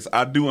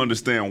I do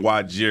understand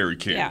why Jerry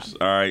cares.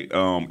 Yeah. All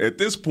right. At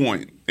this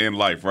point in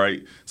life,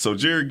 right? So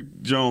Jerry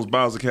Jones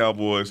buys the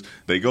Cowboys.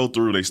 They go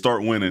through. They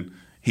start winning.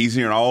 He's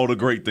hearing all the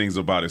great things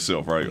about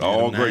himself, right? Yeah,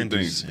 all great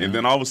things. Yeah. And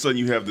then all of a sudden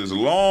you have this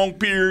long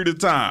period of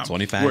time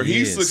 25 where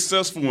years. He's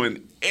successful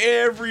in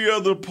every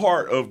other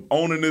part of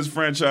owning this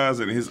franchise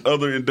and his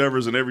other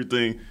endeavors and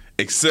everything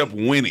except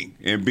winning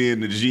and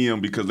being the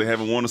GM because they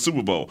haven't won a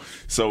Super Bowl.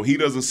 So he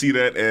doesn't see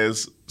that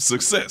as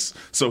success.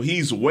 So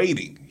he's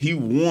waiting. He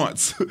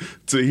wants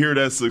to hear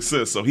that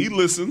success. So he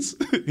listens,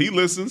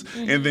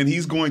 and then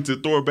he's going to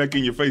throw it back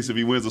in your face if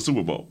he wins a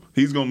Super Bowl.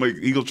 He's gonna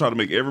try to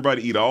make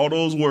everybody eat all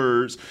those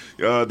words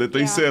that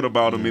they said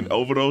about him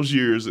over those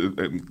years.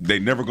 They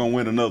never gonna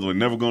win another one,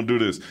 never gonna do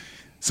this. As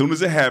soon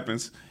as it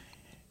happens,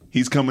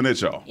 he's coming at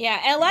y'all.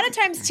 Yeah, and a lot of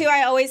times, too,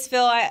 I always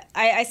feel,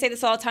 I say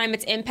this all the time,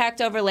 it's impact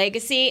over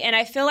legacy. And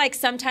I feel like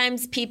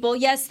sometimes people,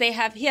 yes, he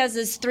has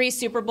his 3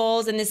 Super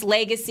Bowls and this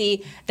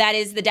legacy that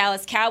is the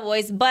Dallas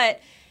Cowboys, but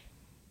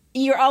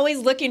you're always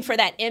looking for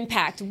that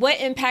impact. What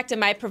impact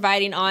am I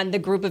providing on the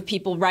group of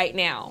people right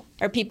now?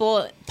 Are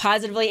people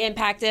positively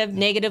impacted,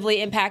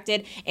 negatively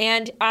impacted?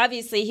 And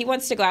obviously, he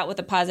wants to go out with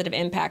a positive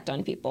impact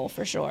on people,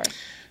 for sure.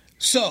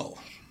 So,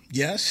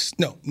 yes,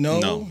 no,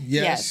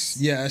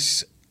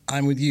 yes.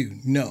 I'm with you.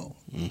 No.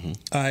 Mm-hmm.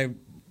 I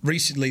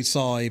recently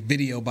saw a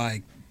video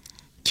by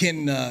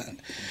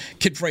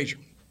Kid Frazier,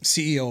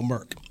 CEO of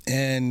Merck,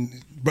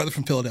 and brother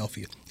from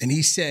Philadelphia. And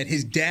he said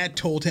his dad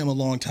told him a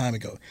long time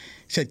ago,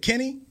 he said,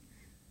 Kenny,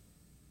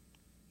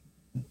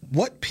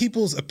 what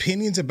people's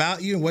opinions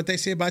about you and what they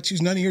say about you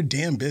is none of your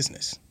damn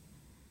business.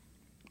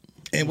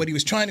 And what he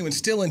was trying to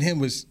instill in him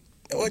was,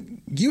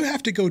 you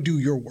have to go do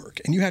your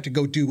work and you have to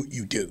go do what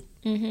you do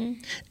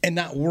and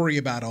not worry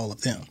about all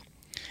of them.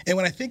 And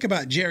when I think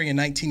about Jerry in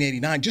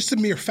 1989, just the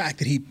mere fact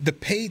that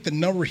the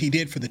number he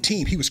did for the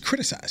team, he was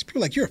criticized. People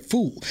were like, you're a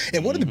fool.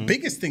 And one of the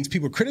biggest things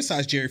people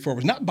criticized Jerry for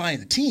was not buying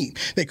the team.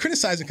 They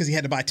criticized him because he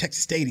had to buy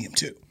Texas Stadium,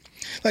 too.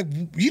 Like,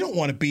 you don't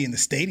want to be in the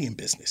stadium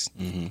business.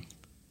 Mm-hmm.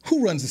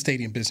 Who runs the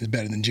stadium business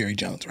better than Jerry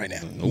Jones right now?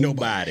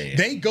 Nobody.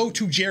 They go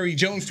to Jerry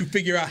Jones to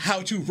figure out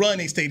how to run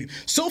a stadium.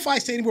 SoFi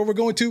Stadium, where we're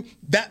going to,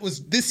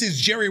 this is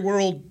Jerry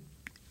World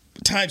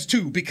times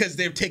 2 because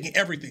they're taking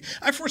everything.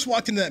 I first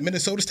walked into that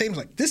Minnesota stadium, I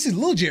was like, this is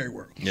little Jerry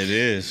World. It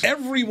is.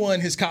 Everyone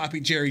has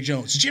copied Jerry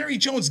Jones. Jerry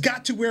Jones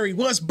got to where he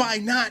was by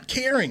not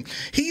caring.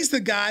 He's the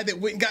guy that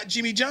went and got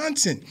Jimmy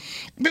Johnson.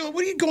 Bill,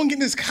 what are you going to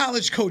get this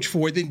college coach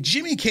for? Then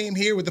Jimmy came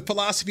here with the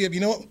philosophy of,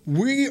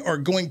 we are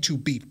going to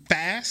be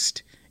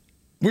fast.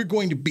 We're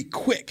going to be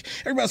quick.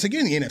 Everybody's like,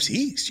 you're in the NFC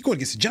East. You're going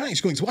against the Giants.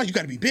 You're going against the Washington.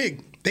 You got to be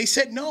big. They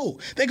said no.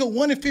 They go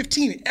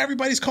 1-15.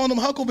 Everybody's calling them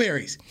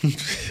Huckleberries.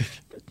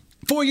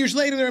 4 years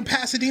later, they're in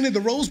Pasadena,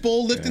 the Rose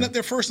Bowl, lifting up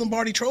their first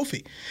Lombardi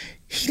trophy.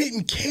 He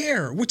didn't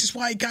care, which is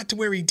why he got to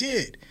where he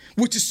did,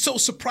 which is so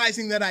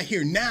surprising that I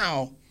hear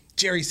now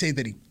Jerry say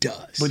that he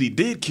does. But he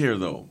did care,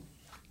 though.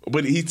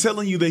 But he's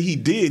telling you that he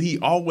did. He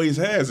always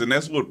has, and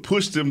that's what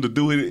pushed him to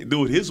do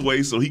it his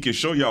way, so he can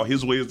show y'all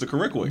his way is the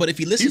correct way. But if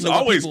you listen to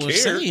what people are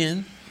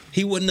saying,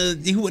 he wouldn't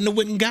have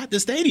went and got the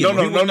stadium.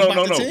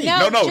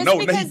 No.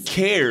 He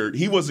cared.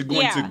 He wasn't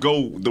going to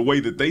go the way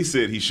that they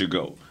said he should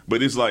go.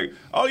 But it's like,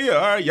 oh yeah,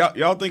 all right,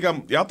 y'all think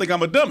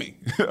I'm a dummy.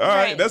 All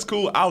right, that's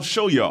cool. I'll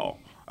show y'all.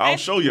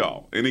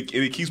 And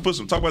it keeps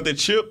pushing. Talk about that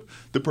chip,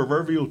 the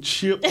proverbial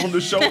chip on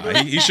the shoulder.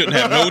 He shouldn't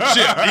have no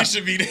chip. He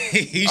should be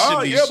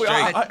straight.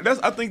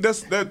 But I think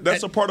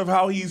that's a part of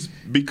how he's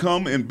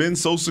become and been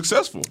so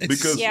successful.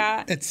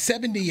 At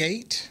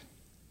 78,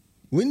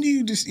 when do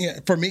you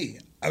for me,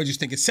 I would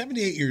just think at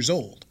 78 years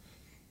old,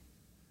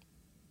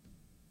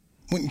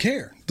 wouldn't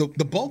care.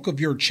 The bulk of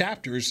your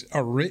chapters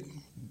are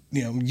written.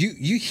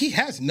 He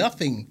has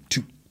nothing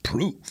to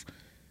prove,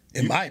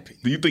 in my opinion.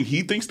 Do you think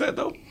he thinks that,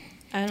 though?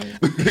 I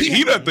don't know.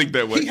 He doesn't think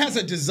that way. He has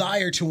a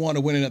desire to want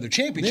to win another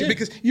championship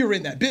because you're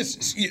in that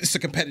business. It's a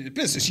competitive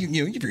business.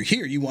 If you're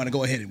here, you want to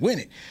go ahead and win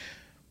it.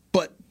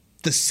 But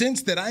the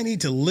sense that I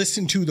need to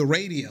listen to the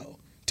radio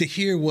to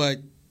hear what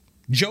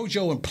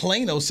JoJo in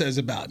Plano says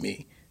about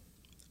me,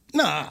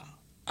 nah,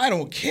 I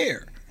don't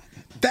care.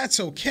 That's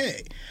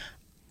okay.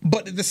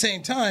 But at the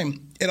same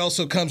time, it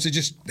also comes to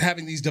just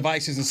having these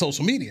devices and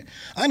social media.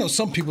 I know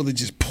some people that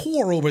just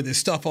pour over this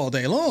stuff all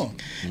day long.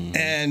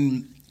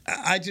 And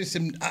I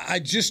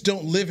just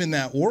don't live in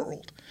that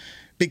world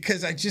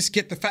because I just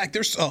get the fact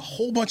there's a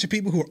whole bunch of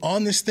people who are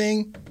on this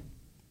thing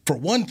for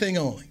one thing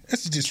only.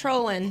 That's just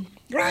trolling.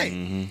 Right.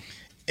 Mm-hmm.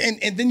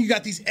 And then you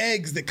got these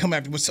eggs that come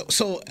after.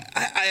 So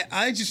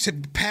I just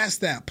have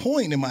passed that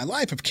point in my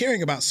life of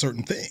caring about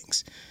certain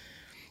things.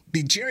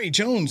 The Jerry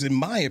Jones, in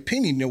my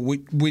opinion,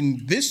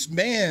 when this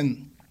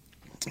man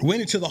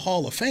went into the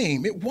Hall of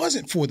Fame, it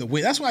wasn't for the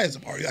win. That's why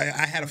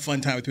I had a fun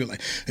time with people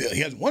like,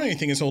 he hasn't won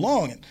anything in so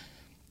long. And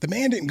the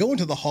man didn't go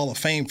into the Hall of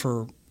Fame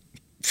for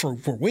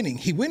winning.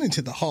 He went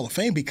into the Hall of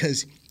Fame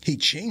because he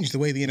changed the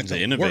way the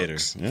NFL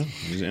works. Yeah,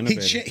 he's an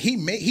innovator.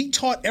 He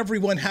taught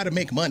everyone how to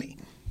make money.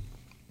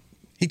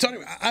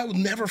 I will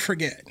never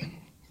forget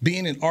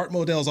being in Art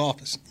Modell's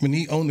office when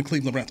he owned the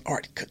Cleveland Browns.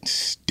 Art couldn't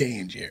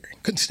stand Jerry.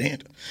 Couldn't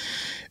stand him.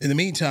 In the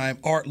meantime,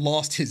 Art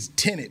lost his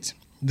tenant,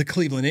 the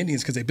Cleveland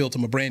Indians, because they built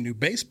him a brand new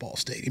baseball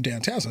stadium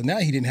downtown. So now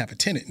he didn't have a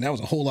tenant, and that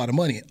was a whole lot of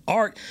money. And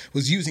Art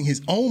was using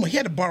his own. He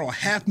had to borrow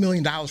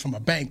 $500,000 from a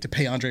bank to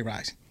pay Andre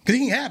Rison because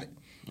he didn't have it.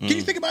 Can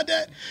you think about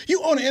that?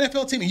 You own an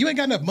NFL team and you ain't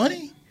got enough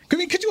money? I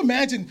mean, could you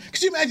imagine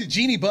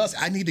Jeannie Buss?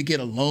 I need to get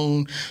a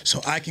loan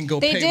so I can go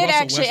pay Russell Westbrook. They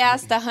did actually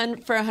ask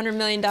for $100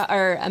 million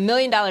or $1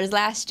 million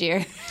last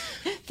year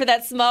for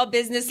that small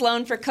business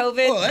loan for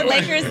COVID. Well,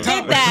 Lakers did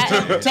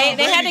that.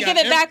 They had to give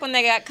it back when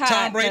they got caught.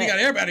 Tom Brady got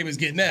everybody was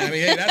getting that. I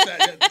mean, hey,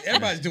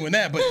 everybody's doing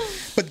that.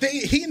 But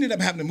he ended up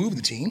having to move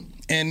the team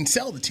and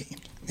sell the team.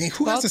 I mean,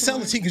 who has to sell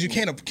the team because you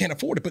can't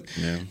afford it? But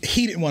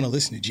he didn't want to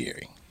listen to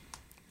Jerry.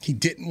 He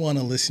didn't want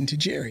to listen to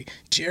Jerry.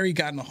 Jerry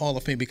got in the Hall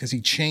of Fame because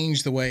he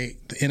changed the way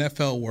the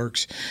NFL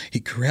works.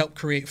 He helped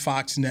create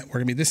Fox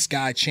Network. I mean, this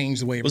guy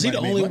changed the way everybody Was he the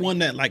only one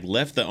that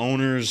left the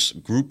owners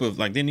group of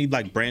didn't he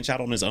branch out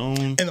on his own?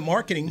 In the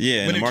marketing.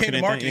 Yeah, when it came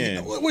to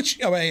marketing. Thing, yeah.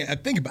 Which, I mean, I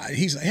think about it.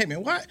 He's like, hey,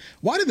 man,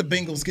 why did the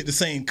Bengals get the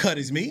same cut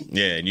as me?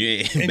 Yeah, and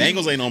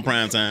Bengals ain't on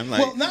prime time.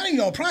 Well, not even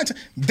on prime time.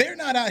 They're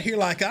not out here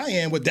like I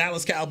am with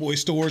Dallas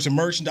Cowboys stores and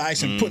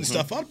merchandise and putting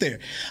stuff up there.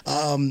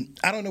 I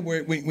don't know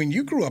when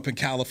you grew up in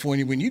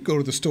California, when you go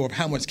to the store,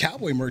 how much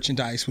Cowboy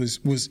merchandise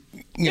was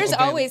There's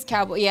always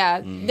Cowboy.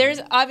 Yeah,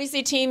 there's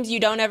obviously teams you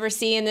don't ever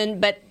see,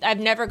 but I've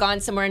never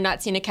gone somewhere and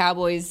not seen a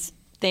Cowboys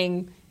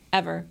thing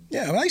ever.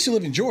 Yeah, when I used to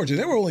live in Georgia,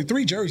 there were only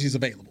 3 jerseys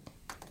available: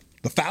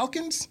 the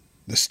Falcons,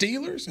 the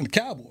Steelers, and the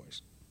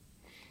Cowboys.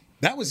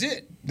 That was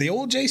it. The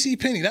old J.C.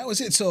 Penney. That was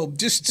it. So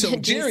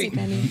Jerry.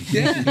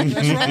 Yeah,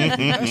 that's right.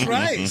 That's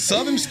right.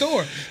 Southern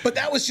store. But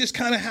that was just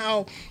kind of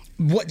how.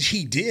 What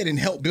he did and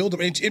helped build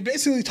them. It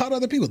basically taught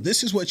other people,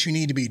 this is what you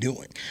need to be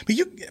doing. But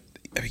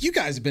you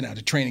guys have been out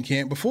to training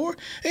camp before.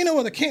 Ain't no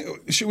other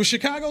camp. Was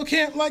Chicago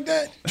camp like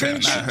that?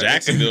 Training camp?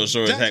 Jacksonville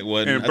sure as heck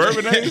wasn't.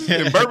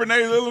 In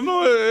Bourbonnais,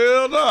 Illinois,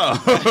 hell no.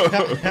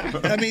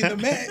 I mean,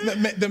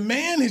 the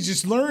man has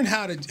just learned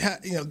how to,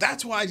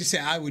 that's why I just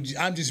say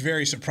I'm just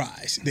very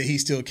surprised that he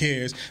still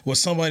cares what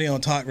somebody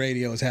on talk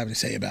radio is having to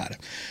say about him.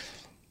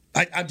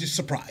 I'm just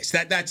surprised.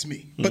 That's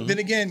me. But then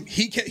again,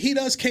 he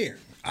does care.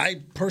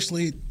 I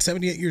personally,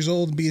 78 years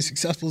old, and be as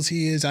successful as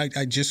he is,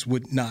 I just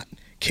would not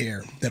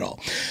care at all.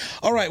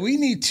 All right, we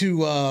need to,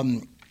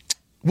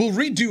 we'll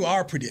redo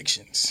our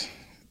predictions.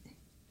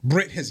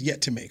 Britt has yet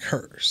to make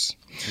hers.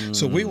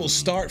 So we will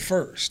start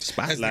first.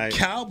 Spotlight. As the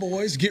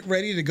Cowboys get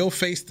ready to go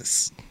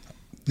face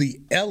the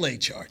L.A.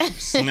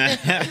 Chargers.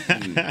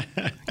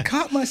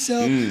 Caught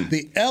myself.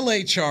 The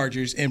L.A.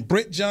 Chargers and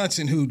Britt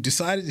Johnson, who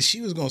decided that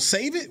she was going to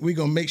save it. We're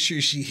going to make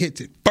sure she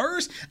hits it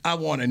first. I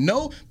want to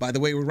know. By the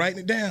way, we're writing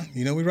it down.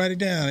 You know, we write it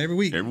down every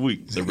week. Every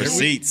week. The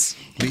receipts.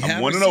 We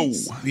have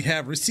receipts. We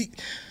have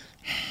receipts.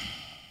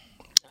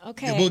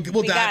 Okay, we'll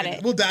dive got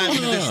it. We'll dive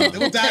into this.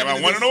 We'll dive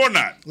I want to know or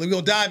not. We're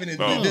going to dive into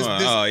this.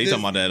 You talking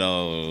about that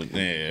old...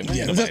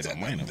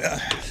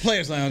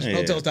 Players Lounge,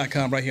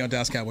 Hotels.com, right here on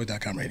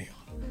DallasCowboys.com radio.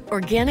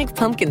 Organic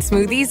pumpkin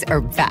smoothies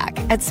are back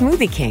at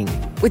Smoothie King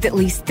with at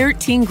least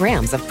 13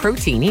 grams of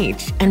protein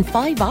each and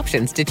 5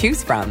 options to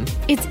choose from.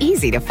 It's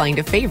easy to find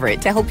a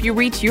favorite to help you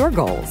reach your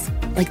goals.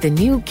 Like the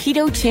new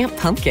Keto Champ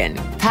Pumpkin,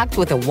 packed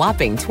with a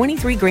whopping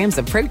 23 grams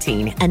of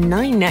protein and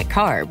 9 net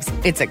carbs.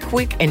 It's a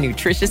quick and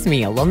nutritious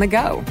meal on the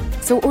go.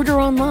 So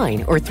order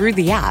online or through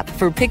the app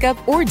for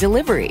pickup or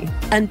delivery.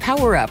 And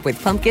power up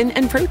with pumpkin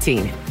and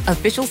protein.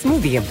 Official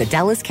smoothie of the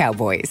Dallas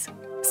Cowboys.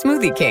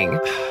 Smoothie King.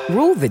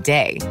 Rule the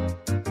day.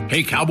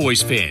 Hey,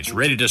 Cowboys fans,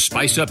 ready to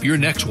spice up your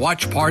next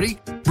watch party?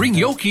 Bring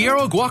Yo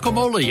Quiero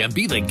guacamole and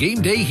be the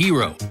game day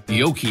hero.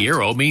 Yo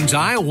Quiero means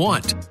I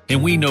want,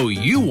 and we know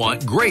you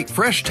want great,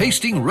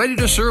 fresh-tasting,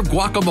 ready-to-serve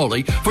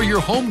guacamole for your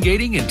home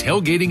gating and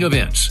tailgating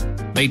events.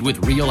 Made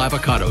with real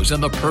avocados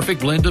and the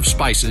perfect blend of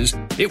spices,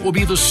 it will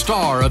be the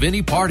star of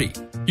any party.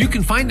 You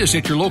can find us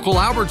at your local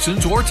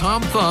Albertsons or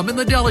Tom Thumb in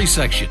the deli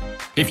section.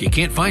 If you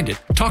can't find it,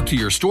 talk to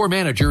your store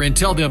manager and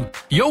tell them,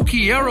 Yo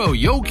Quiero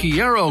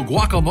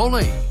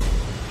guacamole.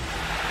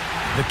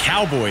 The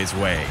Cowboys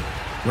way,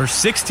 where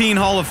 16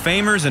 Hall of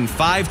Famers and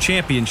 5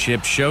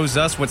 championships shows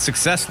us what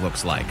success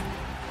looks like.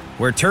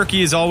 Where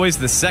turkey is always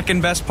the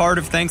second best part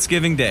of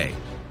Thanksgiving Day.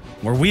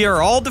 Where we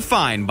are all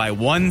defined by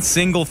one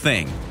single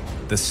thing,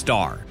 the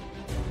star.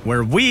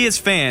 Where we as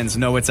fans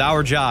know it's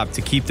our job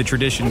to keep the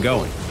tradition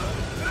going.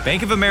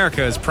 Bank of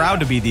America is proud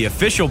to be the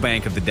official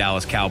bank of the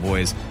Dallas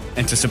Cowboys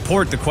and to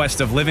support the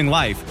quest of living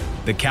life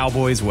the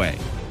Cowboys way.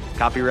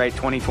 Copyright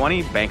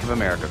 2020, Bank of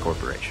America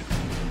Corporation.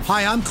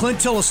 Hi, I'm Clint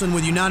Tillison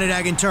with United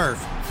Ag and Turf.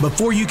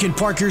 Before you can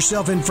park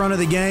yourself in front of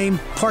the game,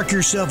 park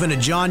yourself in a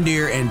John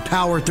Deere and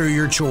power through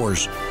your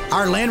chores.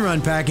 Our Land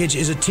Run package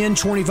is a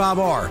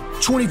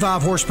 1025R,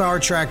 25 horsepower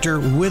tractor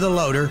with a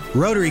loader,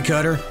 rotary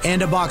cutter,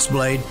 and a box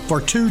blade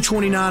for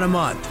 $229 a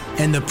month.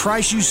 And the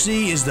price you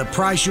see is the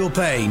price you'll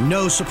pay,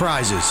 no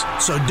surprises.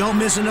 So don't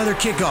miss another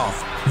kickoff.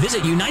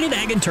 Visit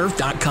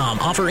UnitedAgAndTurf.com.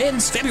 Offer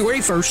ends February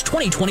 1st,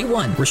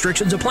 2021.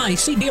 Restrictions apply.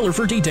 See dealer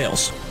for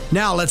details.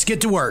 Now let's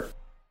get to work.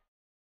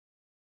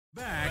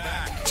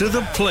 Back to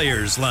the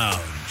Players Lounge.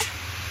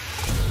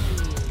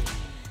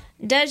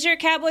 Does your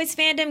Cowboys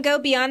fandom go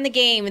beyond the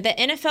game? The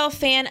NFL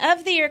Fan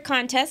of the Year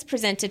contest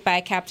presented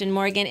by Captain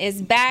Morgan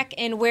is back,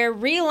 and we're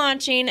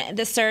relaunching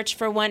the search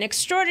for one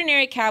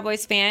extraordinary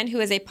Cowboys fan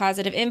who is a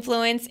positive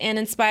influence and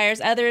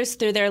inspires others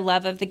through their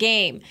love of the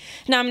game.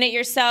 Nominate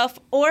yourself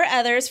or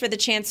others for the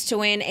chance to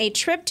win a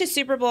trip to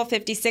Super Bowl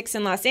 56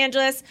 in Los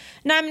Angeles.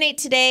 Nominate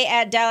today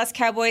at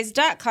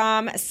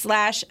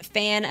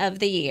DallasCowboys.com/fan of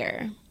the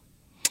year.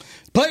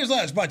 Players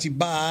Lounge brought to you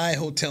by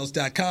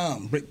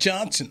Hotels.com. Rick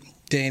Johnson,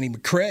 Danny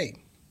McCray,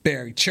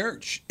 Barry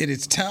Church. It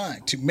is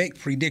time to make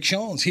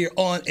predictions here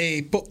on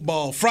a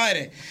Football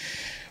Friday.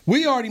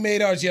 We already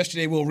made ours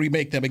yesterday. We'll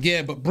remake them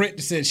again. But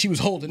Britt said she was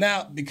holding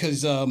out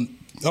because, all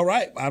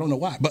right, I don't know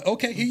why. But,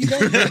 okay, here you go.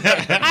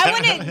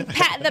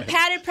 The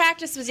padded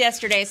practice was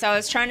yesterday, so I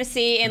was trying to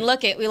see. And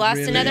look, we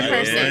lost another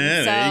person. Yeah,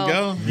 so, there you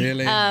go.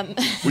 Really?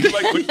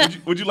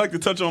 Would you like to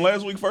touch on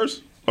last week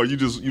first? Or you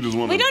just want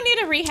to? We don't need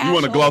to rehash. You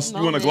want to gloss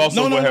over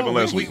what happened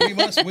last week?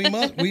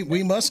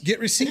 We must get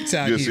receipts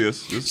out here.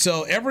 Yes.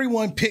 So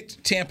everyone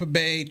picked Tampa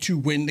Bay to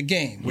win the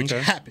game, which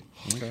happened.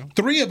 Okay.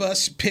 3 of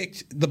us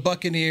picked the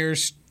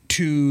Buccaneers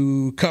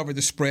to cover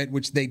the spread,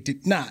 which they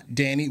did not.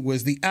 Danny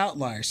was the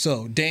outlier.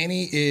 So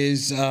Danny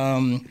is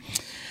 1.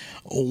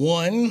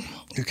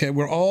 Okay,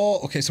 we're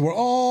all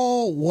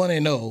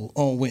 1-0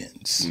 on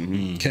wins.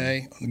 Mm-hmm.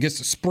 Okay, against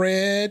the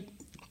spread,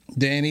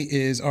 Danny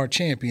is our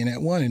champion at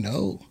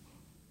 1-0.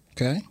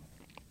 Okay.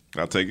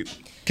 I'll take it.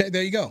 Okay,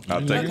 there you go.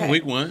 I'll take it.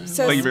 Week 1.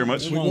 So thank you very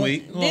much.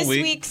 This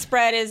week's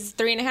spread is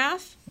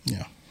 3.5.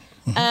 Yeah.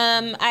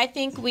 I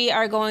think we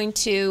are going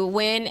to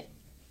win.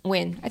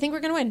 I think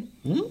we're going to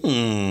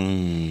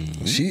win.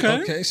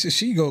 Okay, so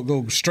she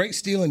go straight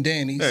stealing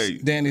Danny's stuff.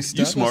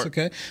 You smart. That's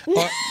okay.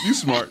 You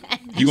smart.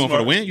 You going for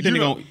the win? You think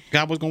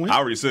Cowboys going to win? I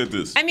already said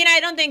this. I mean, I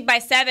don't think by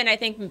 7. I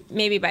think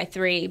maybe by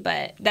 3,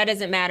 but that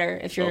doesn't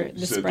matter if you're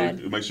the spread.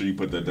 3. Make sure you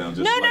put that down.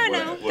 Just No.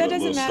 That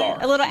doesn't matter.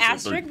 Star. A little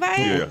asterisk by it?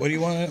 Yeah. What do you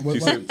want?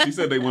 She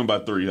said they win by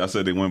 3. I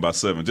said they win by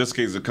 7. Just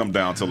in case it come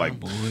down to a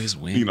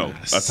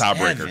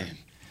tiebreaker.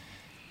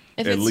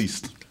 At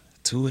least.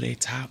 2 of their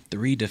top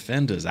 3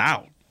 defenders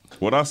out.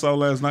 What I saw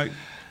last night.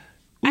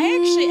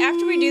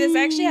 After we do this,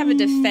 I actually have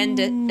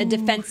a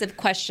defensive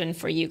question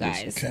for you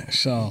guys. Okay,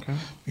 so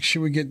make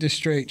sure we get this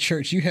straight.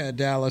 Church, you had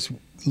Dallas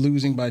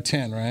losing by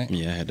 10, right?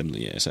 Yeah, I had them.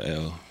 Yeah, it's an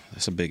L.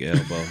 That's a big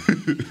elbow.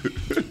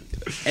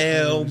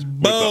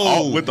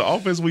 Elbow. With the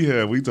offense we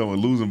have, we talking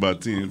losing by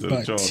 10 to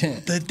the Chargers.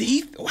 The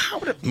defense.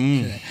 Wow.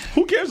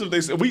 Who cares if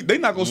they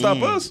not gonna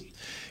stop us?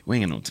 We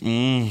ain't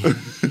gonna.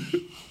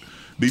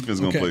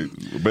 Defense gonna play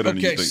better than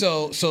you think.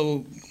 So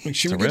make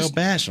sure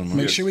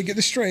we get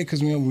this straight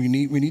because we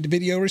need the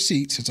video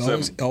receipts. It's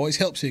always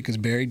helps here because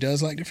Barry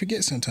does like to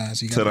forget sometimes.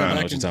 So you Tell down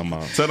what you're talking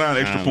about. Tell down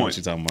extra point. What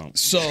you talking about?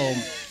 So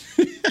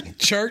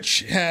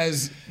Church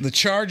has the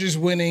Chargers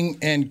winning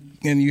and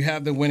you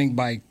have them winning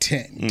by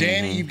 10. Mm-hmm.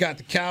 Danny, you've got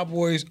the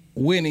Cowboys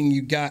winning.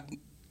 You got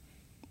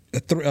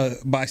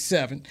by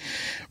 7.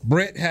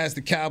 Britt has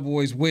the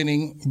Cowboys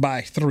winning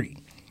by 3.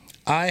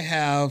 I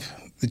have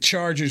the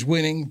Chargers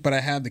winning, but I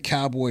have the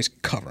Cowboys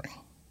covering.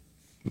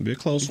 A bit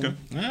closer. Okay.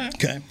 All right.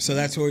 Okay, so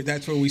that's where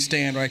we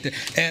stand right there.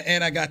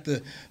 And I got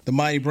the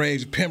Mighty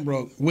Braves of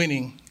Pembroke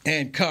winning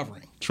and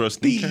covering.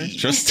 Trustee. Okay.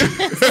 Trustee.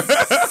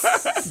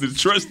 The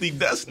trustee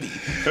Dusty.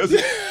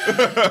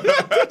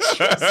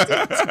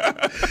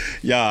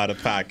 Y'all out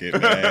of pocket,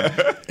 man.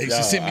 They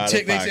sent me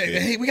they said,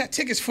 hey, we got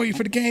tickets for you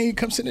for the game.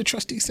 Come sit in the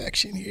trustee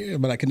section here.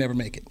 But I could never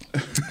make it.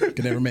 We're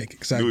going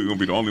to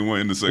be the only one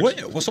in the section.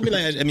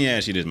 Let me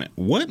ask you this, man.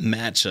 What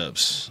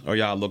matchups are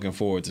y'all looking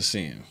forward to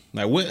seeing?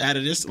 Like, what out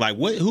of this? Like,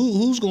 what?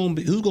 Who's going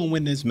to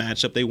win this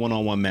matchup? They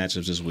one-on-one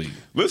matchups this week.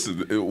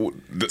 Listen,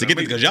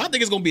 because y'all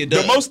think it's going to be a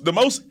dub. The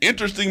most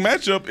interesting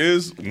matchup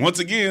is once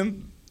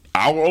again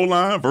our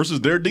O-line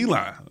versus their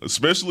D-line,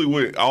 especially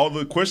with all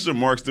the question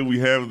marks that we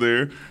have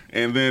there.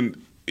 And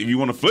then if you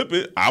want to flip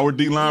it, our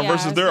D-line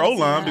versus their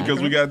O-line because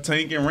we got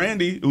Tank and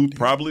Randy who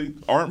probably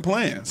aren't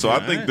playing. So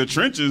I think the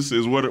trenches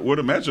is what a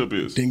matchup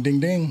is. Ding, ding,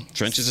 ding.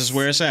 Trenches is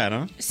where it's at,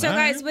 huh? So,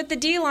 guys, with the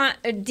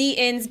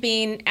D-ends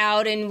being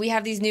out and we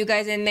have these new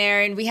guys in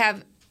there and we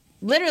have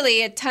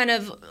literally a ton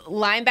of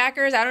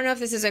linebackers, I don't know if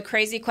this is a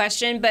crazy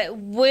question, but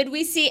would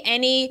we see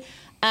any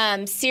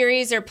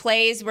series or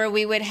plays where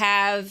we would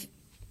have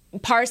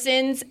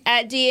Parsons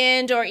at D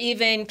end or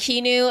even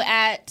Keanu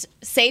at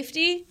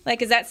safety?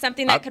 Like, is that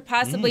something that could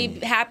possibly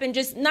happen?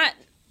 Just not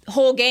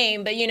whole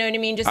game, but you know what I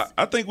mean? Just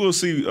I think we'll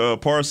see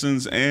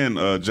Parsons and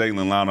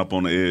Jalen line up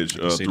on the edge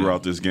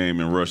throughout this game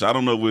and rush. I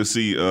don't know if we'll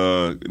see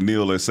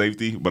Neal at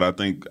safety, but I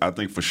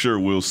think for sure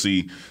we'll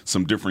see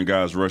some different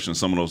guys rushing.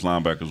 Some of those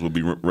linebackers will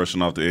be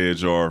rushing off the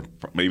edge or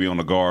maybe on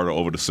the guard or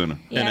over the center.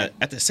 Yeah. And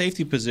at the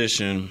safety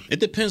position, it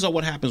depends on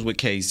what happens with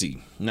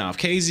KZ. Now, if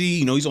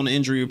KZ, he's on the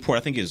injury report,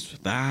 I think his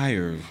thigh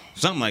or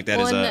something like that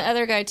and is the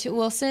other guy too,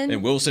 Wilson.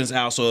 And Wilson's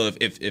out. So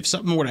if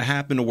something were to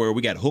happen to where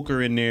we got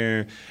Hooker in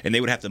there and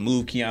they would have to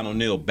move Keanu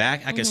Neal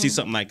back, I can see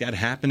something like that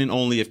happening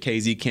only if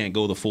KZ can't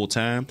go the full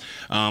time.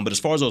 But as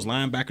far as those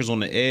linebackers on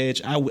the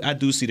edge, I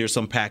do see there's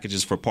some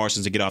packages for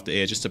Parsons to get off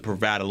the edge just to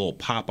provide a little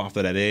pop off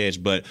of that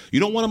edge. But you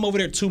don't want him over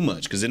there too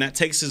much because then that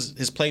takes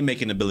his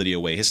playmaking ability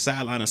away, his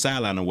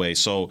sideline away.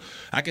 So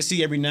I can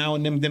see every now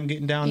and then them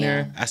getting down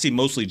there. I see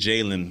mostly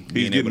Jalen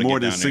being able to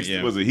get down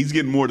there. He's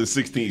getting more than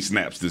 16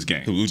 snaps this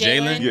game. Who,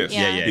 Jalen? Yes.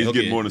 Yeah. He's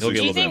getting more than 16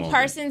 snaps. Do you think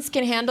Parsons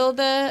can handle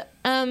the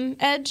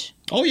edge?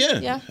 Oh,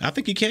 yeah. I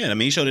think he can. I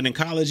mean, he showed it in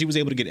college. He was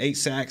able to get 8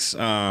 sacks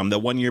the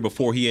 1 year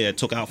before he had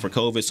took out for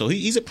COVID. So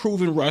he's a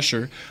proven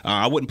rusher.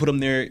 I wouldn't put him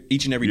there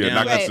each and every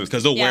down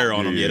because they'll wear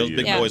on him. Those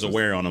big boys will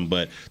wear on him.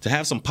 But to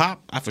have some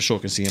pop, I for sure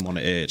can see him on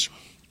the edge.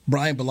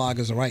 Brian Bulaga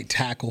is the right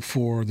tackle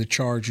for the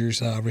Chargers.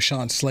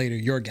 Rashawn Slater,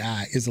 your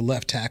guy, is the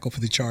left tackle for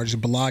the Chargers.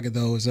 Bulaga,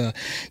 though, is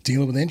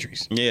dealing with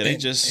injuries. Yeah,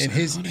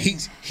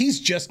 he's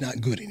just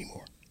not good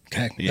anymore.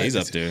 Okay, yeah, he's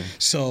up there.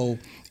 So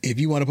if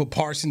you want to put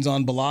Parsons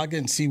on Bulaga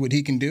and see what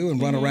he can do and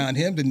run around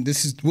him, then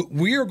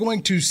we are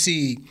going to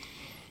see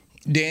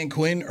Dan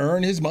Quinn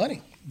earn his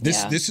money.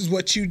 This is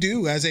what you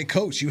do as a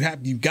coach.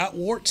 You've got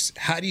warts.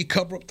 How do you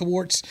cover up the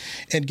warts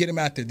and get them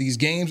out there? These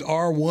games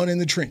are won in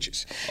the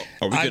trenches.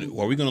 Are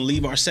we going to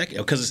leave our second?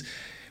 Because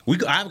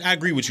I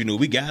agree with you, New.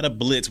 We got to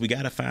blitz. We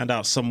got to find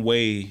out some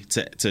way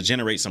to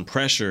generate some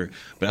pressure.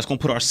 But that's going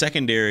to put our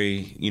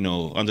secondary,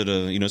 under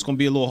the, it's going to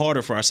be a little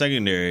harder for our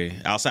secondary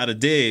outside of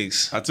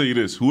Diggs. I tell you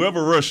this: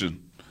 whoever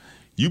rushing,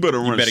 you better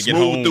run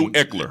smooth through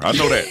Eckler. I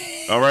know that.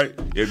 All right.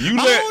 If you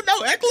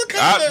Eckler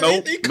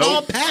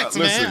compact,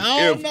 man.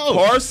 I don't know.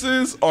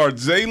 Parsons or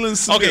Jalen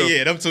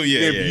Smith, them two,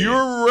 if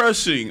you're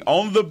rushing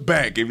on the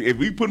back, if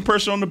we putting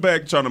pressure on the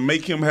back, trying to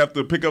make him have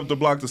to pick up the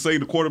block to save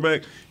the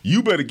quarterback,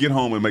 you better get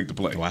home and make the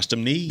play. Watch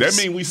them knees. That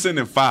means we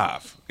sending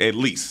 5 at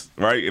least,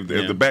 right? If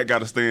the back got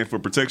to stand for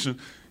protection,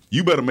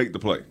 you better make the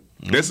play.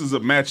 This is a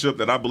matchup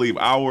that I believe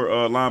our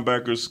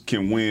linebackers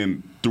can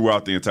win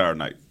throughout the entire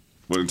night,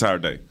 the entire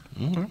day.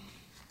 Okay.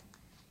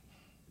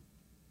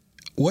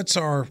 What's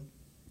our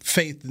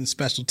faith in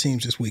special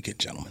teams this weekend,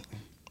 gentlemen?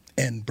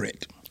 And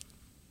Britt.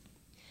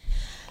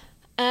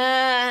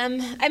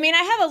 I mean,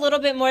 I have a little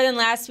bit more than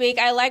last week.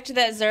 I liked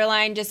that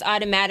Zuerlein just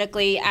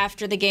automatically,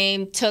 after the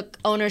game, took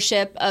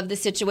ownership of the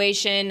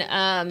situation.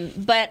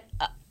 But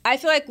I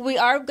feel like we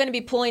are going to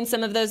be pulling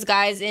some of those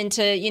guys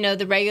into,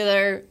 the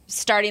regular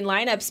starting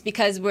lineups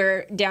because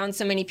we're down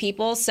so many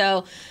people.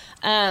 So,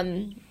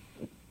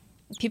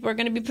 people are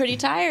going to be pretty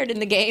tired in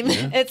the game.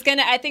 Yeah.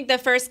 I think the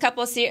first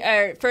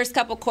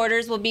couple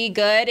quarters will be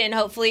good, and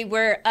hopefully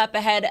we're up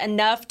ahead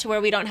enough to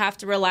where we don't have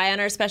to rely on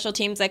our special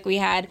teams like we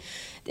had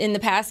in the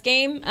past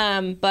game.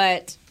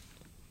 But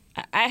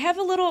I have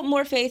a little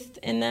more faith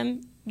in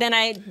them than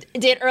I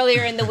did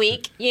earlier in the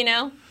week,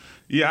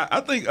 Yeah, I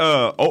think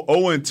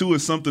 0-2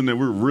 is something that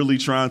we're really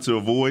trying to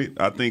avoid.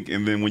 I think,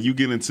 and then when you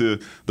get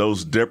into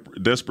those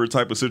desperate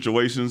type of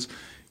situations,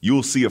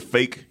 you'll see a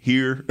fake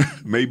here,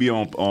 maybe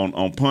on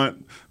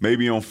punt,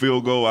 maybe on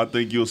field goal. I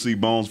think you'll see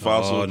Bones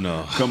Fossil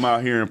come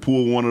out here and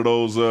pull one of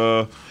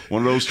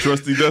those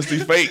trusty dusty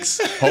fakes.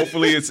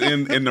 Hopefully it's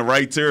in the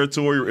right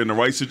territory, in the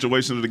right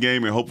situation of the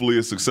game, and hopefully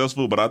it's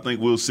successful. But I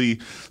think we'll see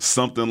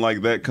something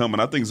like that coming.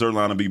 I think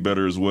Zuerlein will be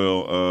better as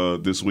well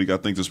this week. I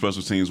think the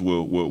special teams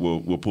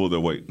will pull their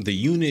weight. The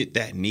unit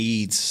that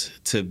needs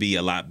to be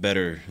a lot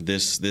better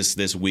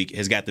this week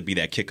has got to be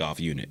that kickoff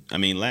unit. I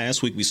mean,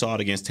 last week we saw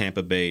it against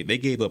Tampa Bay. They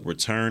gave up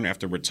return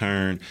after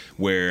return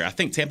where I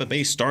think Tampa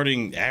Bay's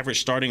average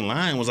starting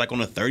line was like on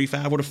the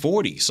 35 or the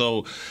 40.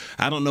 So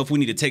I don't know if we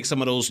need to take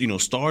some of those,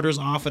 starters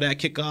off of that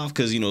kickoff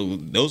because,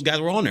 those guys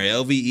were on there.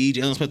 LVE,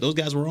 Jalen Smith, those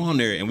guys were on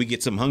there, and we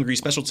get some hungry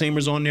special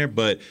teamers on there,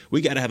 but we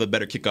got to have a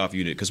better kickoff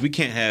unit because we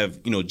can't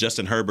have,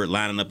 Justin Herbert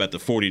lining up at the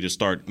 40 to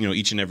start,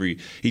 each and every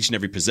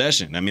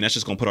possession. I mean, that's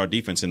just going to put our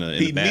defense in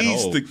a bad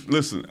hole.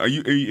 Listen,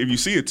 if you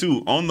see it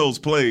too, on those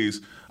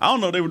plays, I don't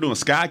know, they were doing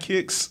sky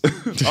kicks.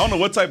 I don't know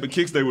what type of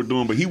kicks they were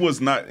doing, but he was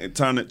not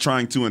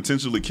trying to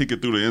intentionally kick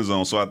it through the end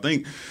zone. So I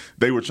think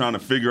they were trying to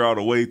figure out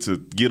a way to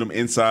get him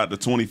inside the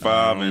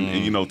 25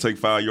 and take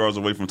 5 yards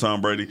away from Tom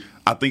Brady.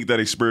 I think that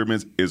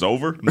experiment is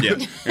over.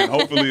 Yeah. And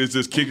hopefully it's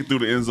just kick it through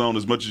the end zone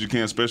as much as you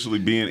can, especially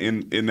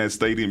being in that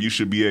stadium. You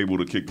should be able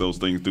to kick those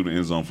things through the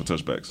end zone for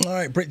touchbacks. All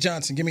right, Britt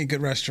Johnson, give me a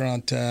good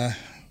restaurant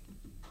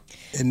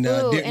in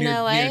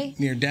LA?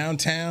 Near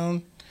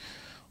downtown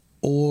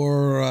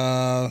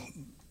or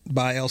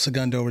by El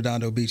Segundo,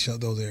 Redondo Beach,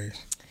 those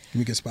areas. Give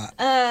me a good spot.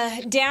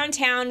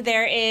 Downtown,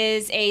 there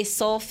is a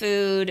soul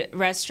food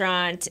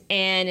restaurant,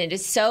 and it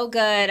is so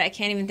good. I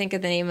can't even think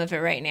of the name of it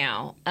right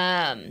now.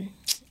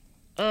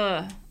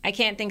 I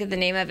can't think of the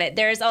name of it.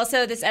 There's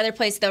also this other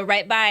place, though,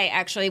 right by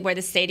actually where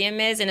the stadium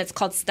is, and it's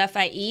called Stuff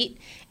I Eat.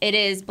 It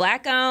is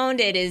Black-owned.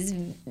 It is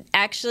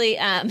actually,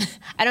 I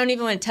don't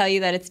even want to tell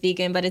you that it's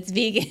vegan, but it's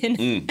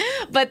vegan.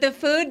 But the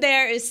food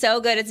there is so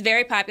good. It's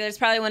very popular. It's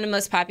probably one of the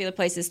most popular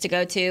places to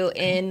go to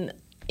in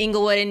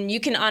Inglewood, and you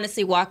can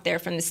honestly walk there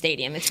from the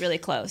stadium. It's really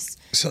close.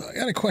 So I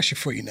got a question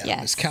for you now,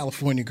 Miss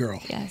California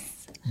girl.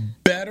 Yes.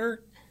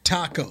 Better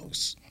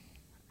tacos,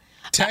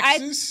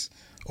 Texas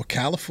or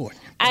California?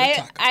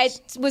 I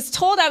was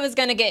told I was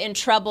going to get in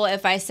trouble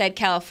if I said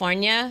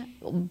California.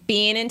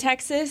 Being in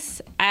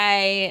Texas,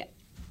 I'm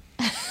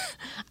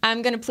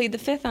going to plead the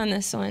fifth on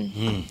this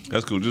one.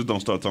 That's cool. Just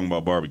don't start talking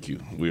about barbecue.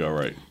 We all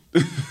right.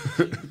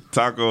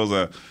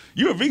 Tacos.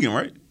 You're a vegan,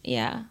 right?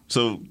 Yeah.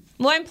 So.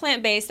 Well, I'm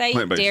plant-based. I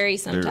eat dairy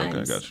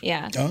sometimes. Okay, gotcha.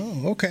 Yeah.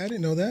 Oh, okay. I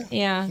didn't know that.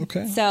 Yeah.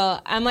 Okay. So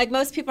I'm like,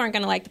 most people aren't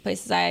going to like the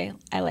places I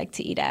like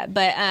to eat at.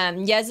 But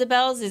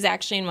Jezebel's is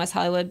actually in West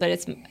Hollywood, but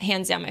it's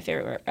hands down my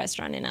favorite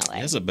restaurant in LA.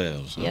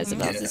 Jezebel's.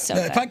 Jezebel's is so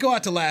now, good. if I go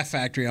out to Laugh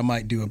Factory, I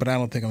might do it, but I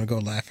don't think I'm going to go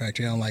to Laugh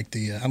Factory. I don't like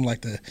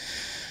the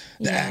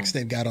acts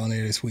they've got on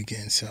there this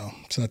weekend, so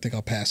I think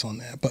I'll pass on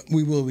that. But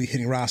we will be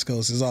hitting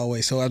Roscoe's as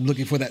always, so I'm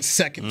looking for that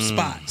second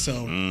spot.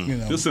 So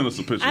just send us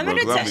a picture. I'm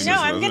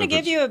gonna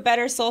give you a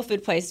better soul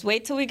food place.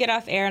 Wait till we get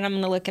off air, and I'm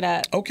gonna look it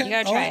up. Okay, you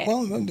gotta try it.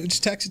 Well,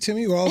 just text it to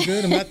me. We're all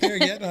good. I'm not there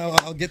yet.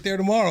 I'll get there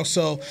tomorrow.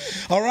 So,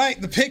 all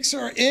right, the picks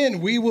are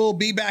in. We will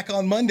be back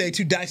on Monday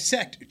to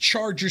dissect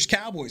Chargers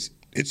Cowboys.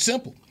 It's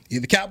simple.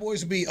 Either the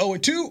Cowboys will be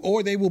 0-2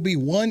 or they will be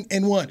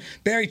 1-1.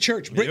 Barry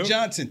Church, Britt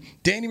Johnson,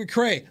 Danny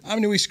McCray,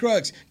 I'm Newey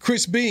Scruggs,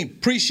 Chris Beam.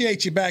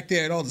 Appreciate you back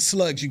there and all the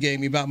slugs you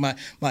gave me about my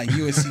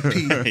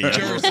USCP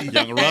jersey.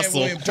 Young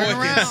Russell. Turn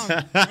around.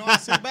 You want to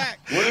sit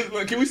back?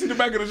 Can we see the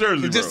back of the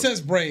jersey? It just says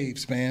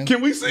Braves, man.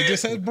 Can we see it? It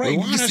just says Braves. We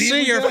want to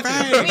see your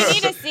face. We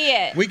need to see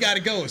it. We got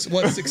to go. It's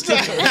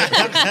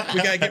 1:16.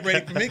 We got to get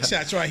ready for mix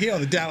shots right here on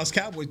the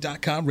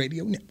DallasCowboys.com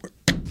radio network.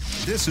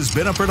 This has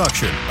been a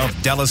production of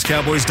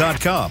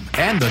DallasCowboys.com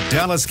and the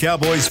Dallas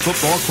Cowboys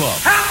Football Club.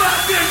 How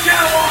about this?